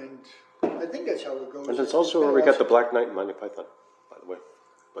I think that's how it goes. And it's also where we got the Black Knight and Monty Python, by the way.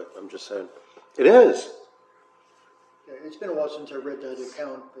 But I'm just saying. It is. Yeah, it's been a while since I read that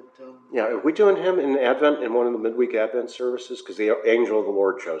account, but... yeah, are we doing him in Advent, in one of the midweek Advent services? Because the angel of the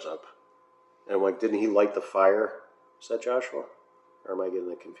Lord shows up. And I'm like, didn't he light the fire? Is that Joshua? Or am I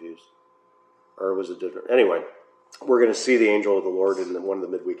getting it confused? Or was it different? Anyway, we're going to see the angel of the Lord in one of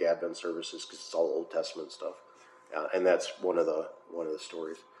the midweek Advent services because it's all Old Testament stuff. And that's one of the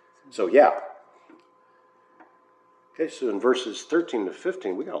stories. So, yeah. Okay, so in verses 13 to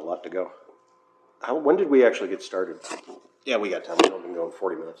 15, we got a lot to go. When did we actually get started? Yeah, we got time. We've only been going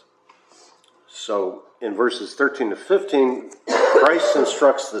 40 minutes. So, in verses 13 to 15, Christ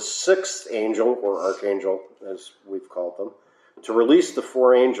instructs the 6th angel, or archangel, as we've called them, to release the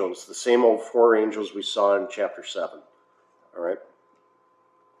 4 angels, the same old 4 angels we saw in chapter 7. All right?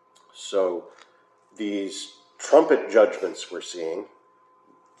 So, these trumpet judgments we're seeing,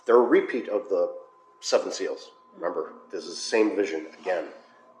 they're a repeat of the 7 seals. Remember, this is the same vision again.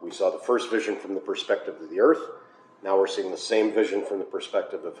 We saw the first vision from the perspective of the earth. Now we're seeing the same vision from the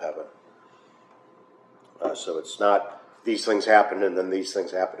perspective of heaven. So it's not these things happen and then these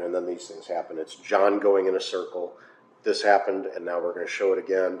things happen and then these things happen. It's John going in a circle. This happened and now we're going to show it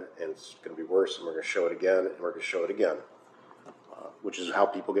again and it's going to be worse and we're going to show it again and we're going to show it again. Which is how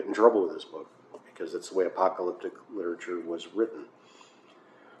people get in trouble with this book because it's the way apocalyptic literature was written.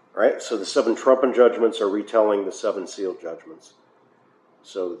 All right, so the 7 trumpet judgments are retelling the 7 seal judgments.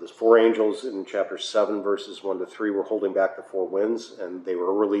 So the 4 angels in chapter 7, verses 1 to 3, were holding back the 4 winds, and they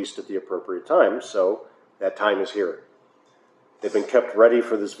were released at the appropriate time, so that time is here. They've been kept ready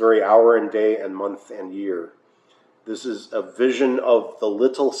for this very hour and day and month and year. This is a vision of the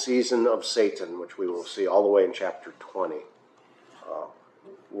little season of Satan, which we will see all the way in chapter 20.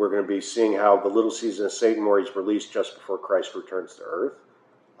 We're going to be seeing how the little season of Satan, where he's released just before Christ returns to earth.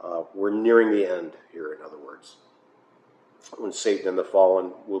 We're nearing the end here, in other words. When Satan and the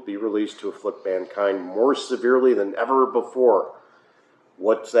fallen will be released to afflict mankind more severely than ever before.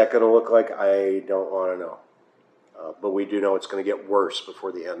 What's that going to look like? I don't want to know. But we do know it's going to get worse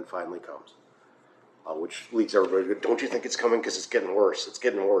before the end finally comes. Which leads everybody to go, don't you think it's coming because it's getting worse? It's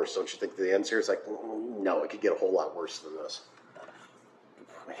getting worse. Don't you think the end's here? It's like, no, it could get a whole lot worse than this.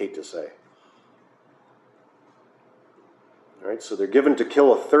 I hate to say. All right, so they're given to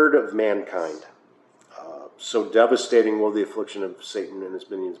kill 1/3 of mankind. So devastating will the affliction of Satan and his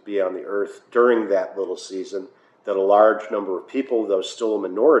minions be on the earth during that little season that a large number of people, though still a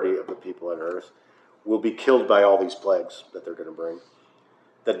minority of the people on earth, will be killed by all these plagues that they're going to bring.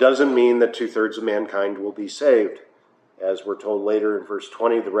 That doesn't mean that 2/3 of mankind will be saved. As we're told later in verse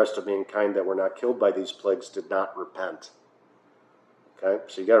 20, the rest of mankind that were not killed by these plagues did not repent. Okay,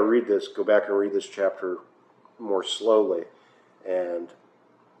 so you got to read this, go back and read this chapter more slowly. And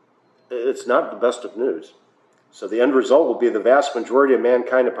it's not the best of news. So the end result will be the vast majority of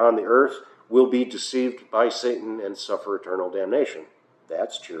mankind upon the earth will be deceived by Satan and suffer eternal damnation.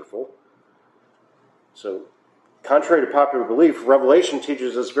 That's cheerful. So, contrary to popular belief, Revelation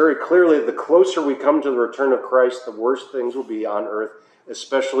teaches us very clearly that the closer we come to the return of Christ, the worse things will be on earth,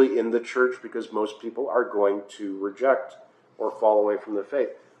 especially in the church, because most people are going to reject or fall away from the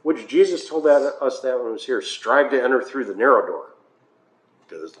faith. Which Jesus told us that when he was here. Strive to enter through the narrow door.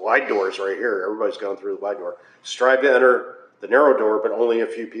 Because the wide door is right here. Everybody's gone through the wide door. Strive to enter the narrow door, but only a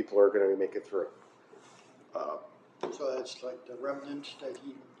few people are going to make it through. So So that's like the remnant that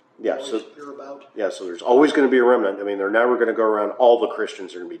he Yeah, always hear about. Yeah, so there's always going to be a remnant. I mean, they're never going to go around. All the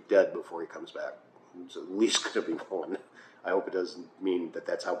Christians are going to be dead before he comes back. It's at least going to be one. I hope it doesn't mean that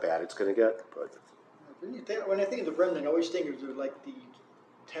that's how bad it's going to get. But When I think of the remnant, I always think of like the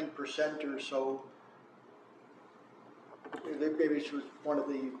 10% or so. Maybe it's one of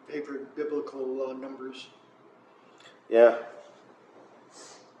the favorite biblical numbers. yeah,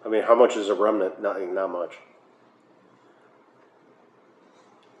 I mean, how much is a remnant? Not much.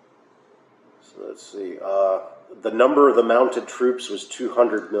 So let's see. The number of the mounted troops was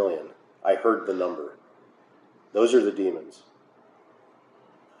 200 million. I heard the number. Those are the demons.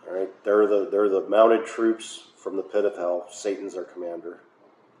 All right, they're the mounted troops from the pit of hell. Satan's their commander.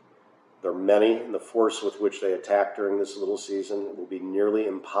 They're many, and the force with which they attack during this little season will be nearly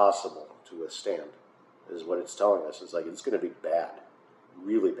impossible to withstand, is what it's telling us. It's like it's going to be bad,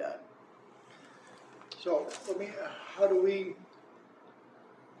 really bad. So, how do we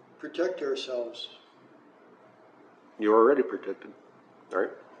protect ourselves? You're already protected, all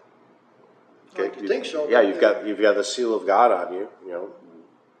right? Okay, I think so. Yeah, you've got the seal of God on you,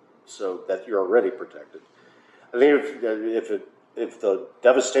 so that you're already protected. I think if the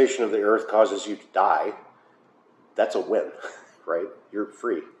devastation of the earth causes you to die, that's a win, right? You're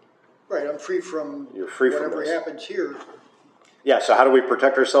free. Right, I'm free from whatever happens here. Yeah, so how do we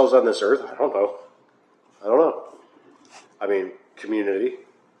protect ourselves on this earth? I don't know. I mean, community,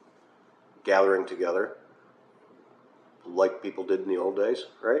 gathering together, like people did in the old days,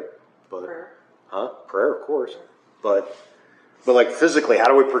 right? But Prayer. Prayer, of course. But like physically, how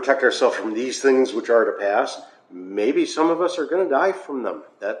do we protect ourselves from these things which are to pass? Maybe some of us are going to die from them.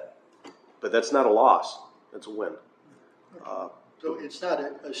 But that's not a loss. That's a win. So it's not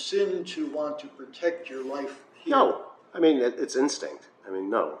a sin to want to protect your life here. No. I mean, it's instinct. I mean,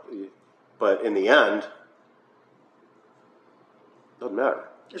 no. But in the end, it doesn't matter.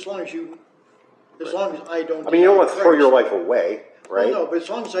 As long as I don't. I mean, you don't want to throw your life away, right? No, but as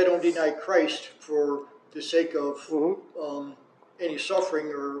long as I don't deny Christ for the sake of any suffering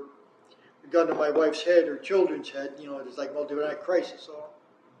or a gun to my wife's head or children's head, it's like, well, deny Christ. So,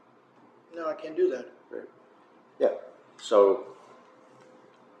 no, I can't do that. Right. Yeah. So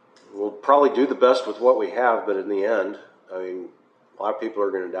we'll probably do the best with what we have, but in the end, I mean, a lot of people are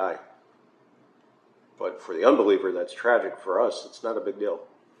going to die. But for the unbeliever, that's tragic. For us, it's not a big deal.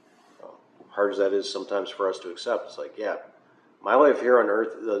 Hard as that is sometimes for us to accept, it's like, yeah, my life here on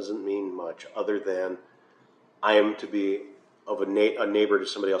earth doesn't mean much other than I am to be of a neighbor to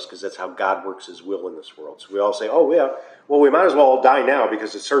somebody else because that's how God works his will in this world. So we all say, oh, yeah, well, we might as well all die now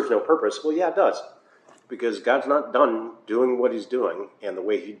because it serves no purpose. Well, yeah, it does. Because God's not done doing what he's doing, and the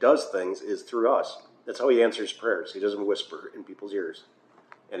way he does things is through us. That's how he answers prayers. He doesn't whisper in people's ears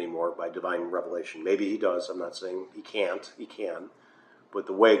anymore by divine revelation. Maybe he does. I'm not saying he can't. He can. But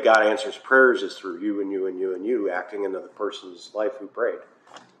the way God answers prayers is through you and you and you and you acting into the person's life who prayed.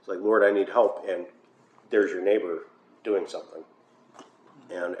 It's like, Lord, I need help, and there's your neighbor doing something.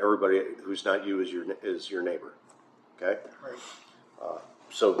 And everybody who's not you is your neighbor. Okay? Right.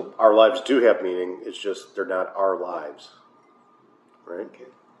 So our lives do have meaning. It's just they're not our lives. Right?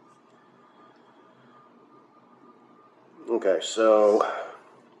 Okay, so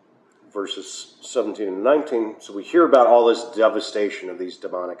verses 17 and 19. So we hear about all this devastation of these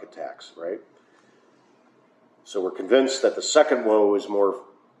demonic attacks, right? So we're convinced that the second woe is more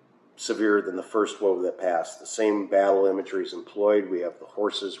severe than the first woe that passed. The same battle imagery is employed. We have the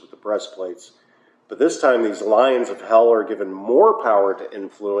horses with the breastplates. But this time, these lions of hell are given more power to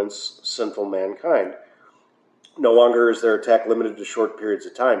influence sinful mankind. No longer is their attack limited to short periods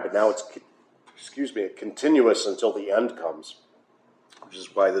of time, but now it's, continuous until the end comes, which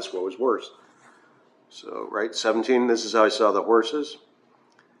is why this woe is worse. So, right, 17, this is how I saw the horses.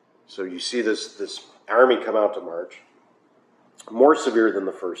 So you see this army come out to march, more severe than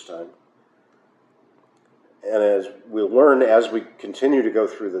the first time. And as we'll learn as we continue to go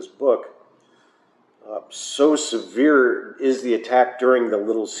through this book, so severe is the attack during the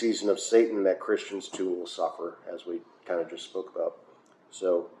little season of Satan that Christians too will suffer, as we kind of just spoke about.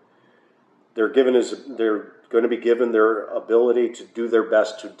 So they're going to be given their ability to do their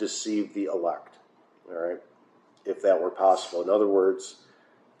best to deceive the elect, all right, if that were possible. In other words,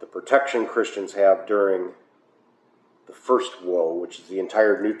 the protection Christians have during the first woe, which is the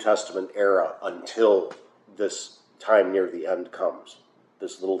entire New Testament era until this time near the end comes,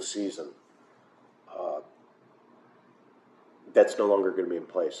 this little season, that's no longer going to be in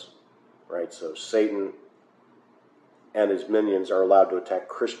place, right? So Satan and his minions are allowed to attack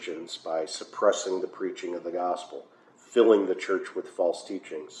Christians by suppressing the preaching of the gospel, filling the church with false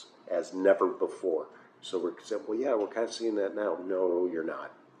teachings as never before. So we're saying, well, yeah, we're kind of seeing that now. No, you're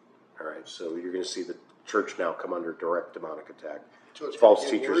not. All right, so you're going to see the church now come under direct demonic attack. So it's False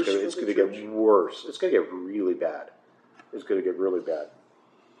gonna get teachers, worse it's for going the to church? get worse. It's going to get really bad. It's going to get really bad.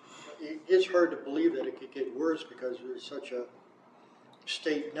 It's hard to believe that it could get worse because there's such a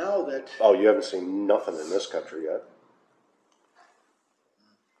state now that Oh, you haven't seen nothing in this country yet.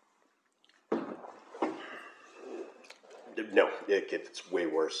 No, it's way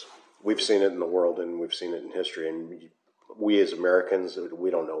worse. We've seen it in the world, and we've seen it in history, and we as Americans,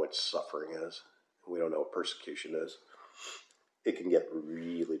 we don't know what suffering is. We don't know what persecution is. It can get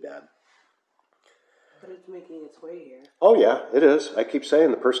really bad. But it's making its way here. Oh, yeah, it is. I keep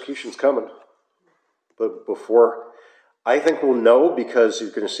saying the persecution's coming. But before, I think we'll know because you're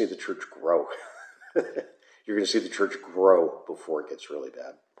going to see the church grow. You're going to see the church grow before it gets really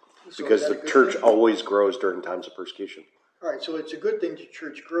bad. So Because is the that a good church thing? always grows during times of persecution. All right, so it's a good thing the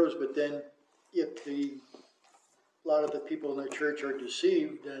church grows, but then if a lot of the people in the church are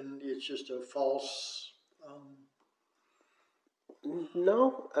deceived, then it's just a false.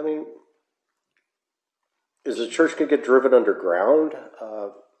 No, I mean, is the church going to get driven underground?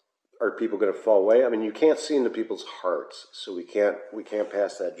 Are people going to fall away? I mean, you can't see into people's hearts, so we can't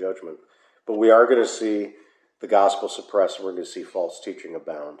pass that judgment. But we are going to see the gospel suppressed, and we're going to see false teaching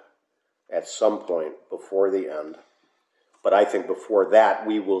abound at some point before the end. But I think before that,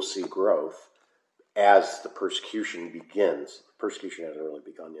 we will see growth as the persecution begins. The persecution hasn't really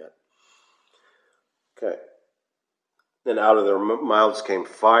begun yet. Okay. Then out of their mouths came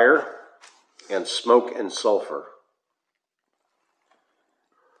fire and smoke and sulfur.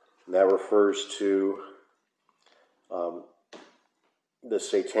 And that refers to the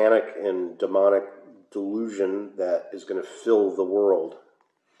satanic and demonic delusion that is going to fill the world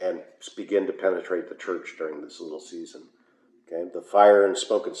and begin to penetrate the church during this little season. Okay, the fire and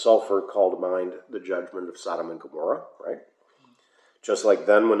smoke and sulfur call to mind the judgment of Sodom and Gomorrah, right? Just like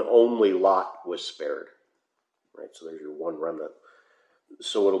then when only Lot was spared, right? So there's your one remnant.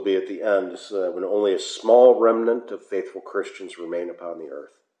 So it'll be at the end when only a small remnant of faithful Christians remain upon the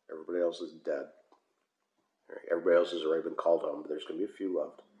earth. Everybody else is dead. Right? Everybody else has already been called home, but there's going to be a few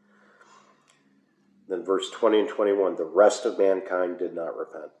left. Then verse 20 and 21, the rest of mankind did not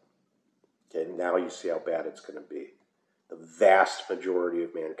repent. Okay, now you see how bad it's going to be. The vast majority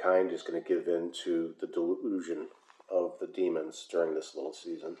of mankind is going to give in to the delusion of the demons during this little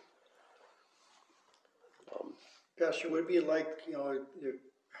season. Pastor, would it be like,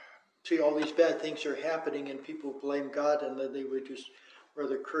 see all these bad things are happening and people blame God and then they would just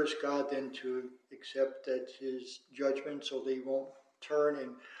rather curse God than to accept that his judgment so they won't turn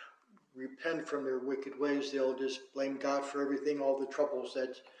and repent from their wicked ways. They'll just blame God for everything, all the troubles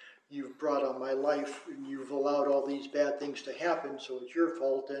that you've brought on my life and you've allowed all these bad things to happen, so it's your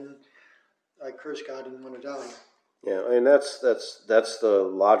fault and I curse God and want to die. Yeah, I mean that's the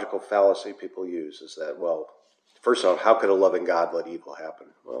logical fallacy people use is that, well, first off, how could a loving God let evil happen?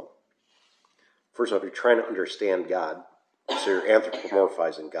 Well, first off, you're trying to understand God, so you're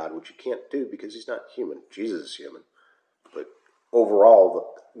anthropomorphizing God, which you can't do because he's not human. Jesus is human. But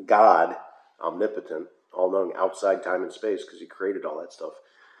overall, God, omnipotent, all-knowing, outside time and space, because he created all that stuff,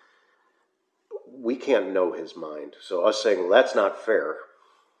 we can't know his mind. So us saying, well, that's not fair,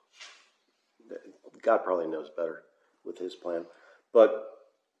 God probably knows better with his plan. But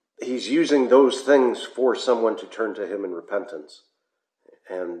he's using those things for someone to turn to him in repentance.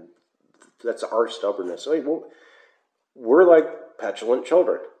 And that's our stubbornness. I mean, we're like petulant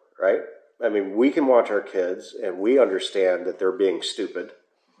children, right? I mean, we can watch our kids and we understand that they're being stupid,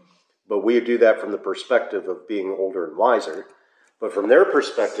 but we do that from the perspective of being older and wiser. But from their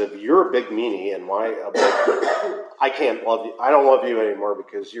perspective, you're a big meanie, and why? I can't love you. I don't love you anymore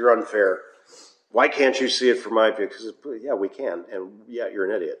because you're unfair. Why can't you see it from my view? Because, yeah, we can, and yeah, you're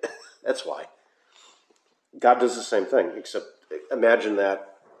an idiot. That's why. God does the same thing, except imagine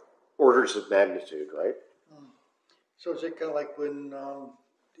that orders of magnitude, right? So is it kind of like when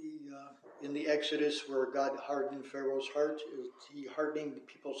in the Exodus where God hardened Pharaoh's heart? Is he hardening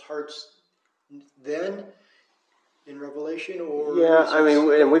people's hearts then in Revelation, or yeah? I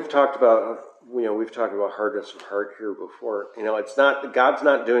mean, and we've talked about hardness of heart here before. It's not God's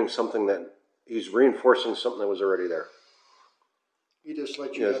not doing something that he's reinforcing something that was already there. He just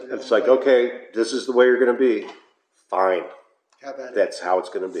let you have your It's own like, way. okay, this is the way you're going to be. Fine. Have at it. That's how it's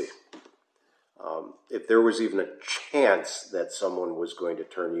going to be. If there was even a chance that someone was going to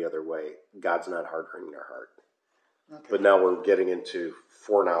turn the other way, God's not hardening their heart. Okay. But now we're getting into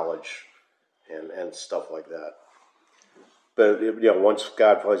foreknowledge and stuff like that. But once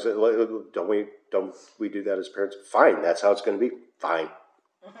God plays it, don't we do that as parents? Fine, that's how it's going to be. Fine,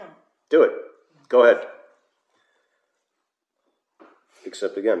 do it. Go ahead.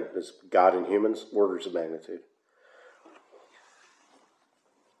 Except again, it's God and humans, orders of magnitude.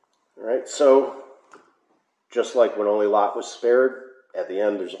 All right, so just like when only Lot was spared, at the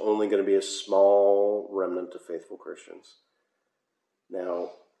end there's only going to be a small remnant of faithful Christians. Now,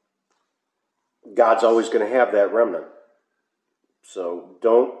 God's always going to have that remnant. So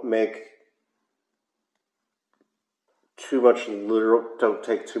don't take too much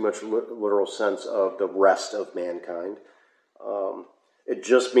literal sense of the rest of mankind. It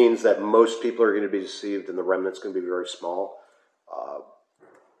just means that most people are going to be deceived and the remnant's going to be very small.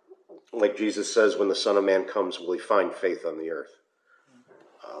 Like Jesus says, when the Son of Man comes, will he find faith on the earth?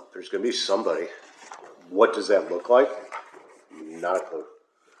 There's going to be somebody. What does that look like? Not a clue.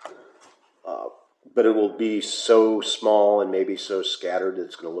 But it will be so small and maybe so scattered that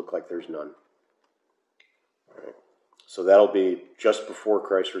it's going to look like there's none. Right? So that'll be just before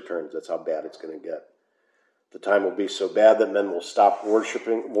Christ returns. That's how bad it's going to get. The time will be so bad that men will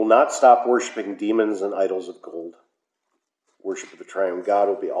not stop worshiping demons and idols of gold. Worship of the triune God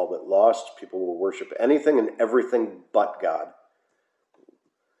will be all but lost. People will worship anything and everything but God.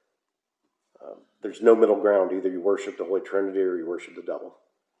 There's no middle ground. Either you worship the Holy Trinity or you worship the devil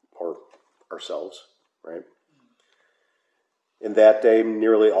or ourselves, right? In that day,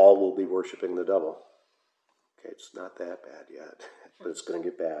 nearly all will be worshiping the devil. Okay, it's not that bad yet, but it's going to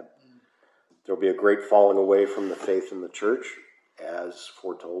get bad. There'll be a great falling away from the faith in the church, as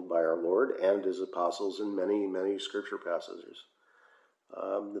foretold by our Lord and his apostles in many, many scripture passages.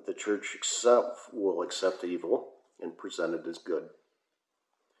 That the church itself will accept evil and present it as good.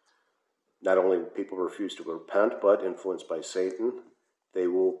 Not only will people refuse to repent, but influenced by Satan, they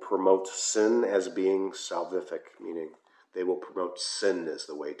will promote sin as being salvific, meaning they will promote sin as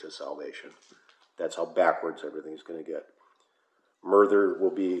the way to salvation. That's how backwards everything's going to get. Murder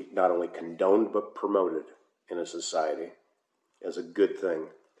will be not only condoned, but promoted in a society as a good thing.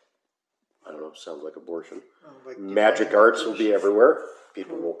 I don't know, sounds like abortion. Magic arts will be everywhere.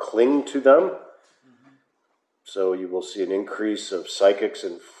 People will cling to them. Mm-hmm. So you will see an increase of psychics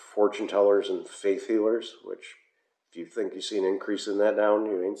and fortune tellers and faith healers, which if you think you see an increase in that now,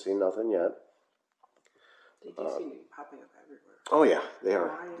 you ain't seen nothing yet. They do seem to be popping up everywhere. Oh yeah, they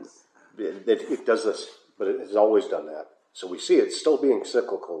are. It does this, but it has always done that. So we see it still being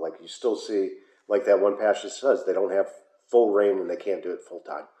cyclical. Like you still see, like that one passage says, they don't have full reign and they can't do it full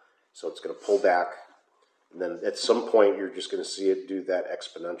time. So it's going to pull back. And then at some point, you're just going to see it do that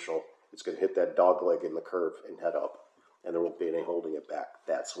exponential. It's going to hit that dog leg in the curve and head up. And there won't be any holding it back.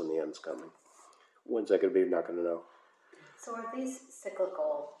 That's when the end's coming. When's that going to be? You're not going to know. So are these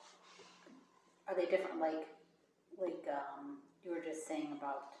cyclical? Are they different? Like you were just saying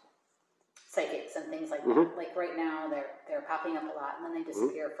about psychics and things like that. Like right now, they're popping up a lot, and then they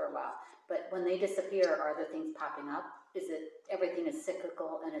disappear for a while. But when they disappear, are there things popping up? Is it everything is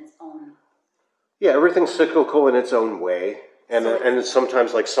cyclical in its own? Yeah, everything's cyclical in its own way. And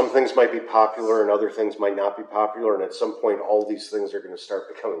sometimes, like, some things might be popular and other things might not be popular. And at some point, all these things are going to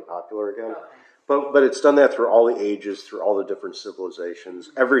start becoming popular again. Okay. But it's done that through all the ages, through all the different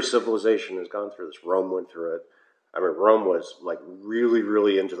civilizations. Every civilization has gone through this. Rome went through it. I mean, Rome was, like, really,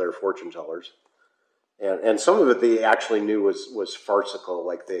 really into their fortune tellers. And some of it they actually knew was farcical.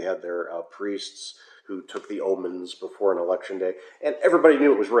 Like, they had their priests who took the omens before an election day. And everybody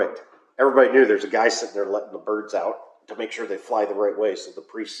knew it was rigged. Everybody knew there's a guy sitting there letting the birds out to make sure they fly the right way so the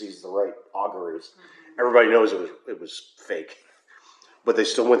priest sees the right auguries. Everybody knows it was fake. But they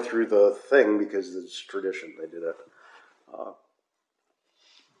still went through the thing because it's tradition. They did it.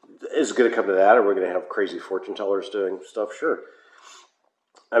 Is it going to come to that? Are we going to have crazy fortune tellers doing stuff? Sure.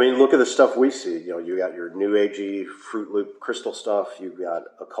 I mean, look at the stuff we see. You know, you got your New Agey Fruit Loop crystal stuff. You've got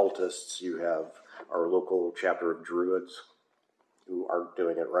occultists. You have our local chapter of Druids who aren't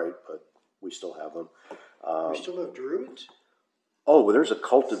doing it right, but we still have them. We still have Druids? Oh, well, there's a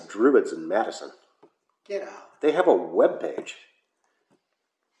cult of Druids in Madison. Get out. They have a webpage.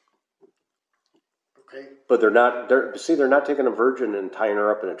 Okay. But they're not taking a virgin and tying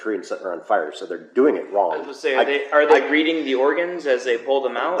her up in a tree and setting her on fire, so they're doing it wrong. I was going to say, are they greeting the organs as they pull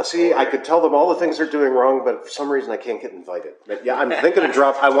them out? See, I could tell them all the things they're doing wrong, but for some reason I can't get invited. But yeah, I'm thinking of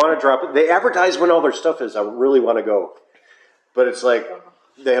I want to drop it. They advertise when all their stuff is. I really want to go. But it's like,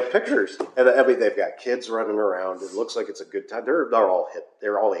 they have pictures. And I mean, they've got kids running around. It looks like it's a good time. They're all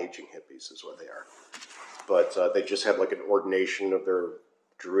aging hippies is what they are. But they just had like an ordination of their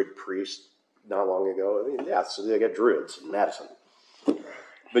Druid priest not long ago. I mean, yeah, so they got Druids in Madison.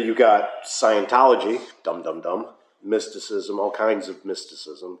 But you got Scientology, dumb, mysticism, all kinds of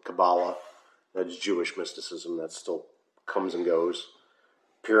mysticism, Kabbalah, that's Jewish mysticism that still comes and goes.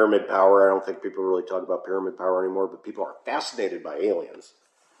 pyramid power. I don't think people really talk about pyramid power anymore, but people are fascinated by aliens.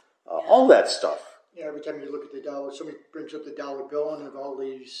 All that stuff. Yeah, every time you look at the dollar, somebody brings up the dollar bill and have all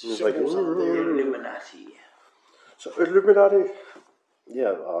these It's symbols like, on there. Illuminati. So Illuminati,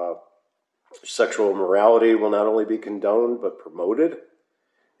 yeah. Sexual immorality will not only be condoned but promoted,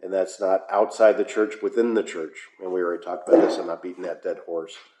 and that's not outside the church, within the church. And we already talked about this. I'm not beating that dead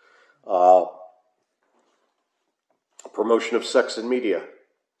horse. Promotion of sex in media.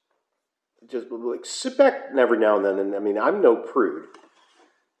 Just like sit back every now and then, and I mean, I'm no prude,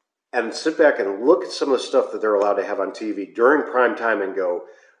 and sit back and look at some of the stuff that they're allowed to have on TV during prime time and go,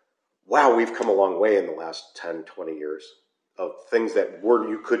 wow, we've come a long way in the last 10, 20 years of things that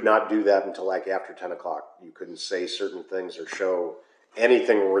you could not do that until like after 10 o'clock. You couldn't say certain things or show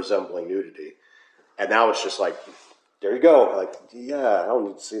anything resembling nudity. And now it's just like, there you go. Like, yeah, I don't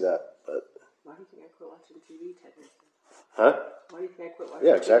need to see that. But Why do you think I quit watching TV 10 years ago? huh? Why do you think I quit watching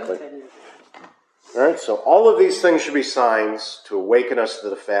Yeah, exactly. TV 10 years ago? All right, so all of these things should be signs to awaken us to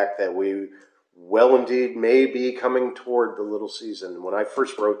the fact that we well indeed may be coming toward the little season. When I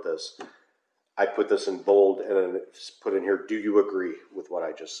first wrote this, I put this in bold and put in here, do you agree with what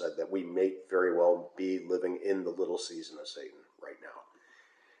I just said, that we may very well be living in the little season of Satan right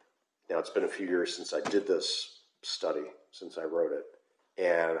now? Now, it's been a few years since I did this study, since I wrote it,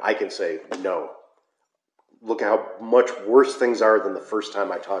 and I can say no. Look at how much worse things are than the first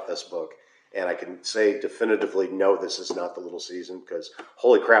time I taught this book. And I can say definitively, no, this is not the little season, because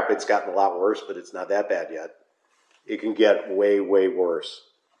holy crap, it's gotten a lot worse, but it's not that bad yet. It can get way, way worse.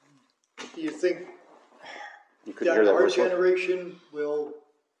 Do you think You couldn't that hear that our whistle? generation will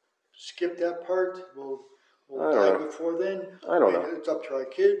skip that part? Will I don't die know. before then? I don't mean, know. it's up to our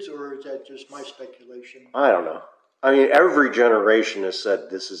kids, or is that just my speculation? I don't know. I mean, every generation has said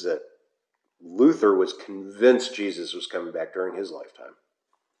this is it. Luther was convinced Jesus was coming back during his lifetime,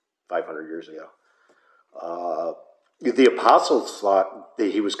 500 years ago. The apostles thought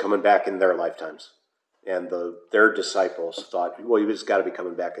that he was coming back in their lifetimes. And their disciples thought, well, he was got to be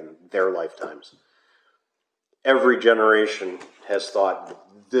coming back in their lifetimes. Every generation has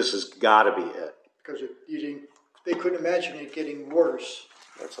thought, this has got to be it. Because they couldn't imagine it getting worse.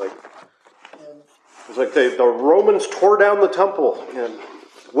 It's like And the Romans tore down the temple. And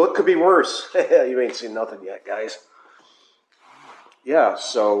what could be worse? You ain't seen nothing yet, guys. Yeah,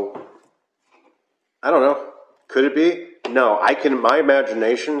 so I don't know. Could it be? No, my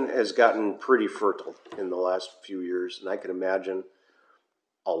imagination has gotten pretty fertile in the last few years, and I can imagine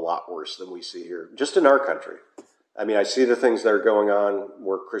a lot worse than we see here, just in our country. I mean, I see the things that are going on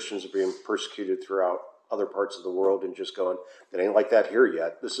where Christians are being persecuted throughout other parts of the world and just going, it ain't like that here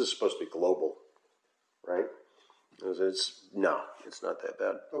yet. This is supposed to be global, right? It's not that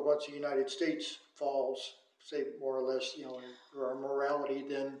bad. but once the United States falls, say more or less, our morality,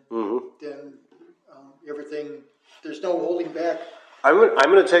 then everything. There's no holding back. I'm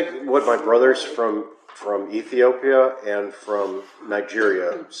going to take what my brothers from Ethiopia and from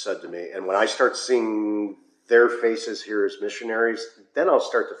Nigeria said to me, and when I start seeing their faces here as missionaries, then I'll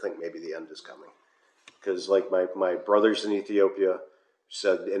start to think maybe the end is coming. Because like my brothers in Ethiopia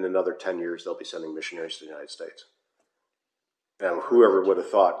said, in another 10 years they'll be sending missionaries to the United States. Now, whoever would have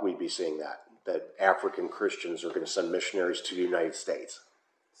thought we'd be seeing that African Christians are going to send missionaries to the United States.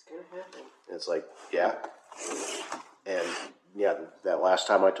 It's going to happen. And it's like, yeah. And yeah, that last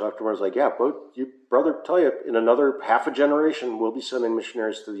time I talked to him, I was like, yeah, but your brother tell you, in another half a generation, we'll be sending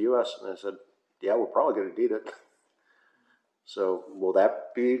missionaries to the U.S. And I said, yeah, we're probably going to need it. So will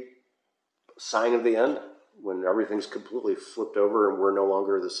that be a sign of the end when everything's completely flipped over and we're no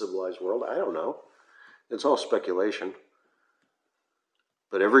longer the civilized world? I don't know. It's all speculation.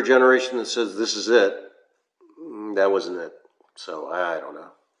 But every generation that says this is it, that wasn't it. So I don't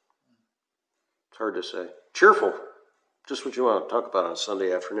know. It's hard to say. Cheerful. Just what you want to talk about on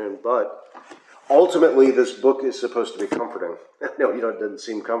Sunday afternoon. But ultimately, this book is supposed to be comforting. No, it doesn't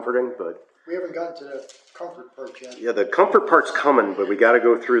seem comforting, but... We haven't gotten to the comfort part yet. Yeah, the comfort part's coming, but we got to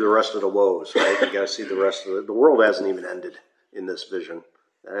go through the rest of the woes, right? We got to see the rest of it. The world hasn't even ended in this vision.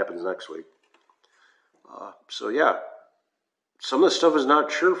 That happens next week. So yeah, some of the stuff is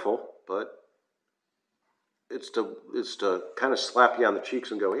not cheerful, but it's to kind of slap you on the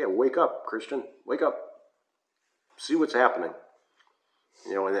cheeks and go, yeah, wake up, Christian, wake up. See what's happening.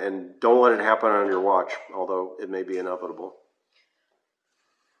 And don't let it happen on your watch, although it may be inevitable.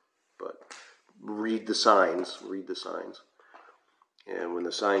 But read the signs. And when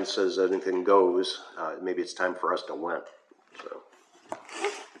the sign says anything goes, maybe it's time for us to win. So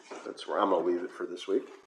that's where I'm going to leave it for this week.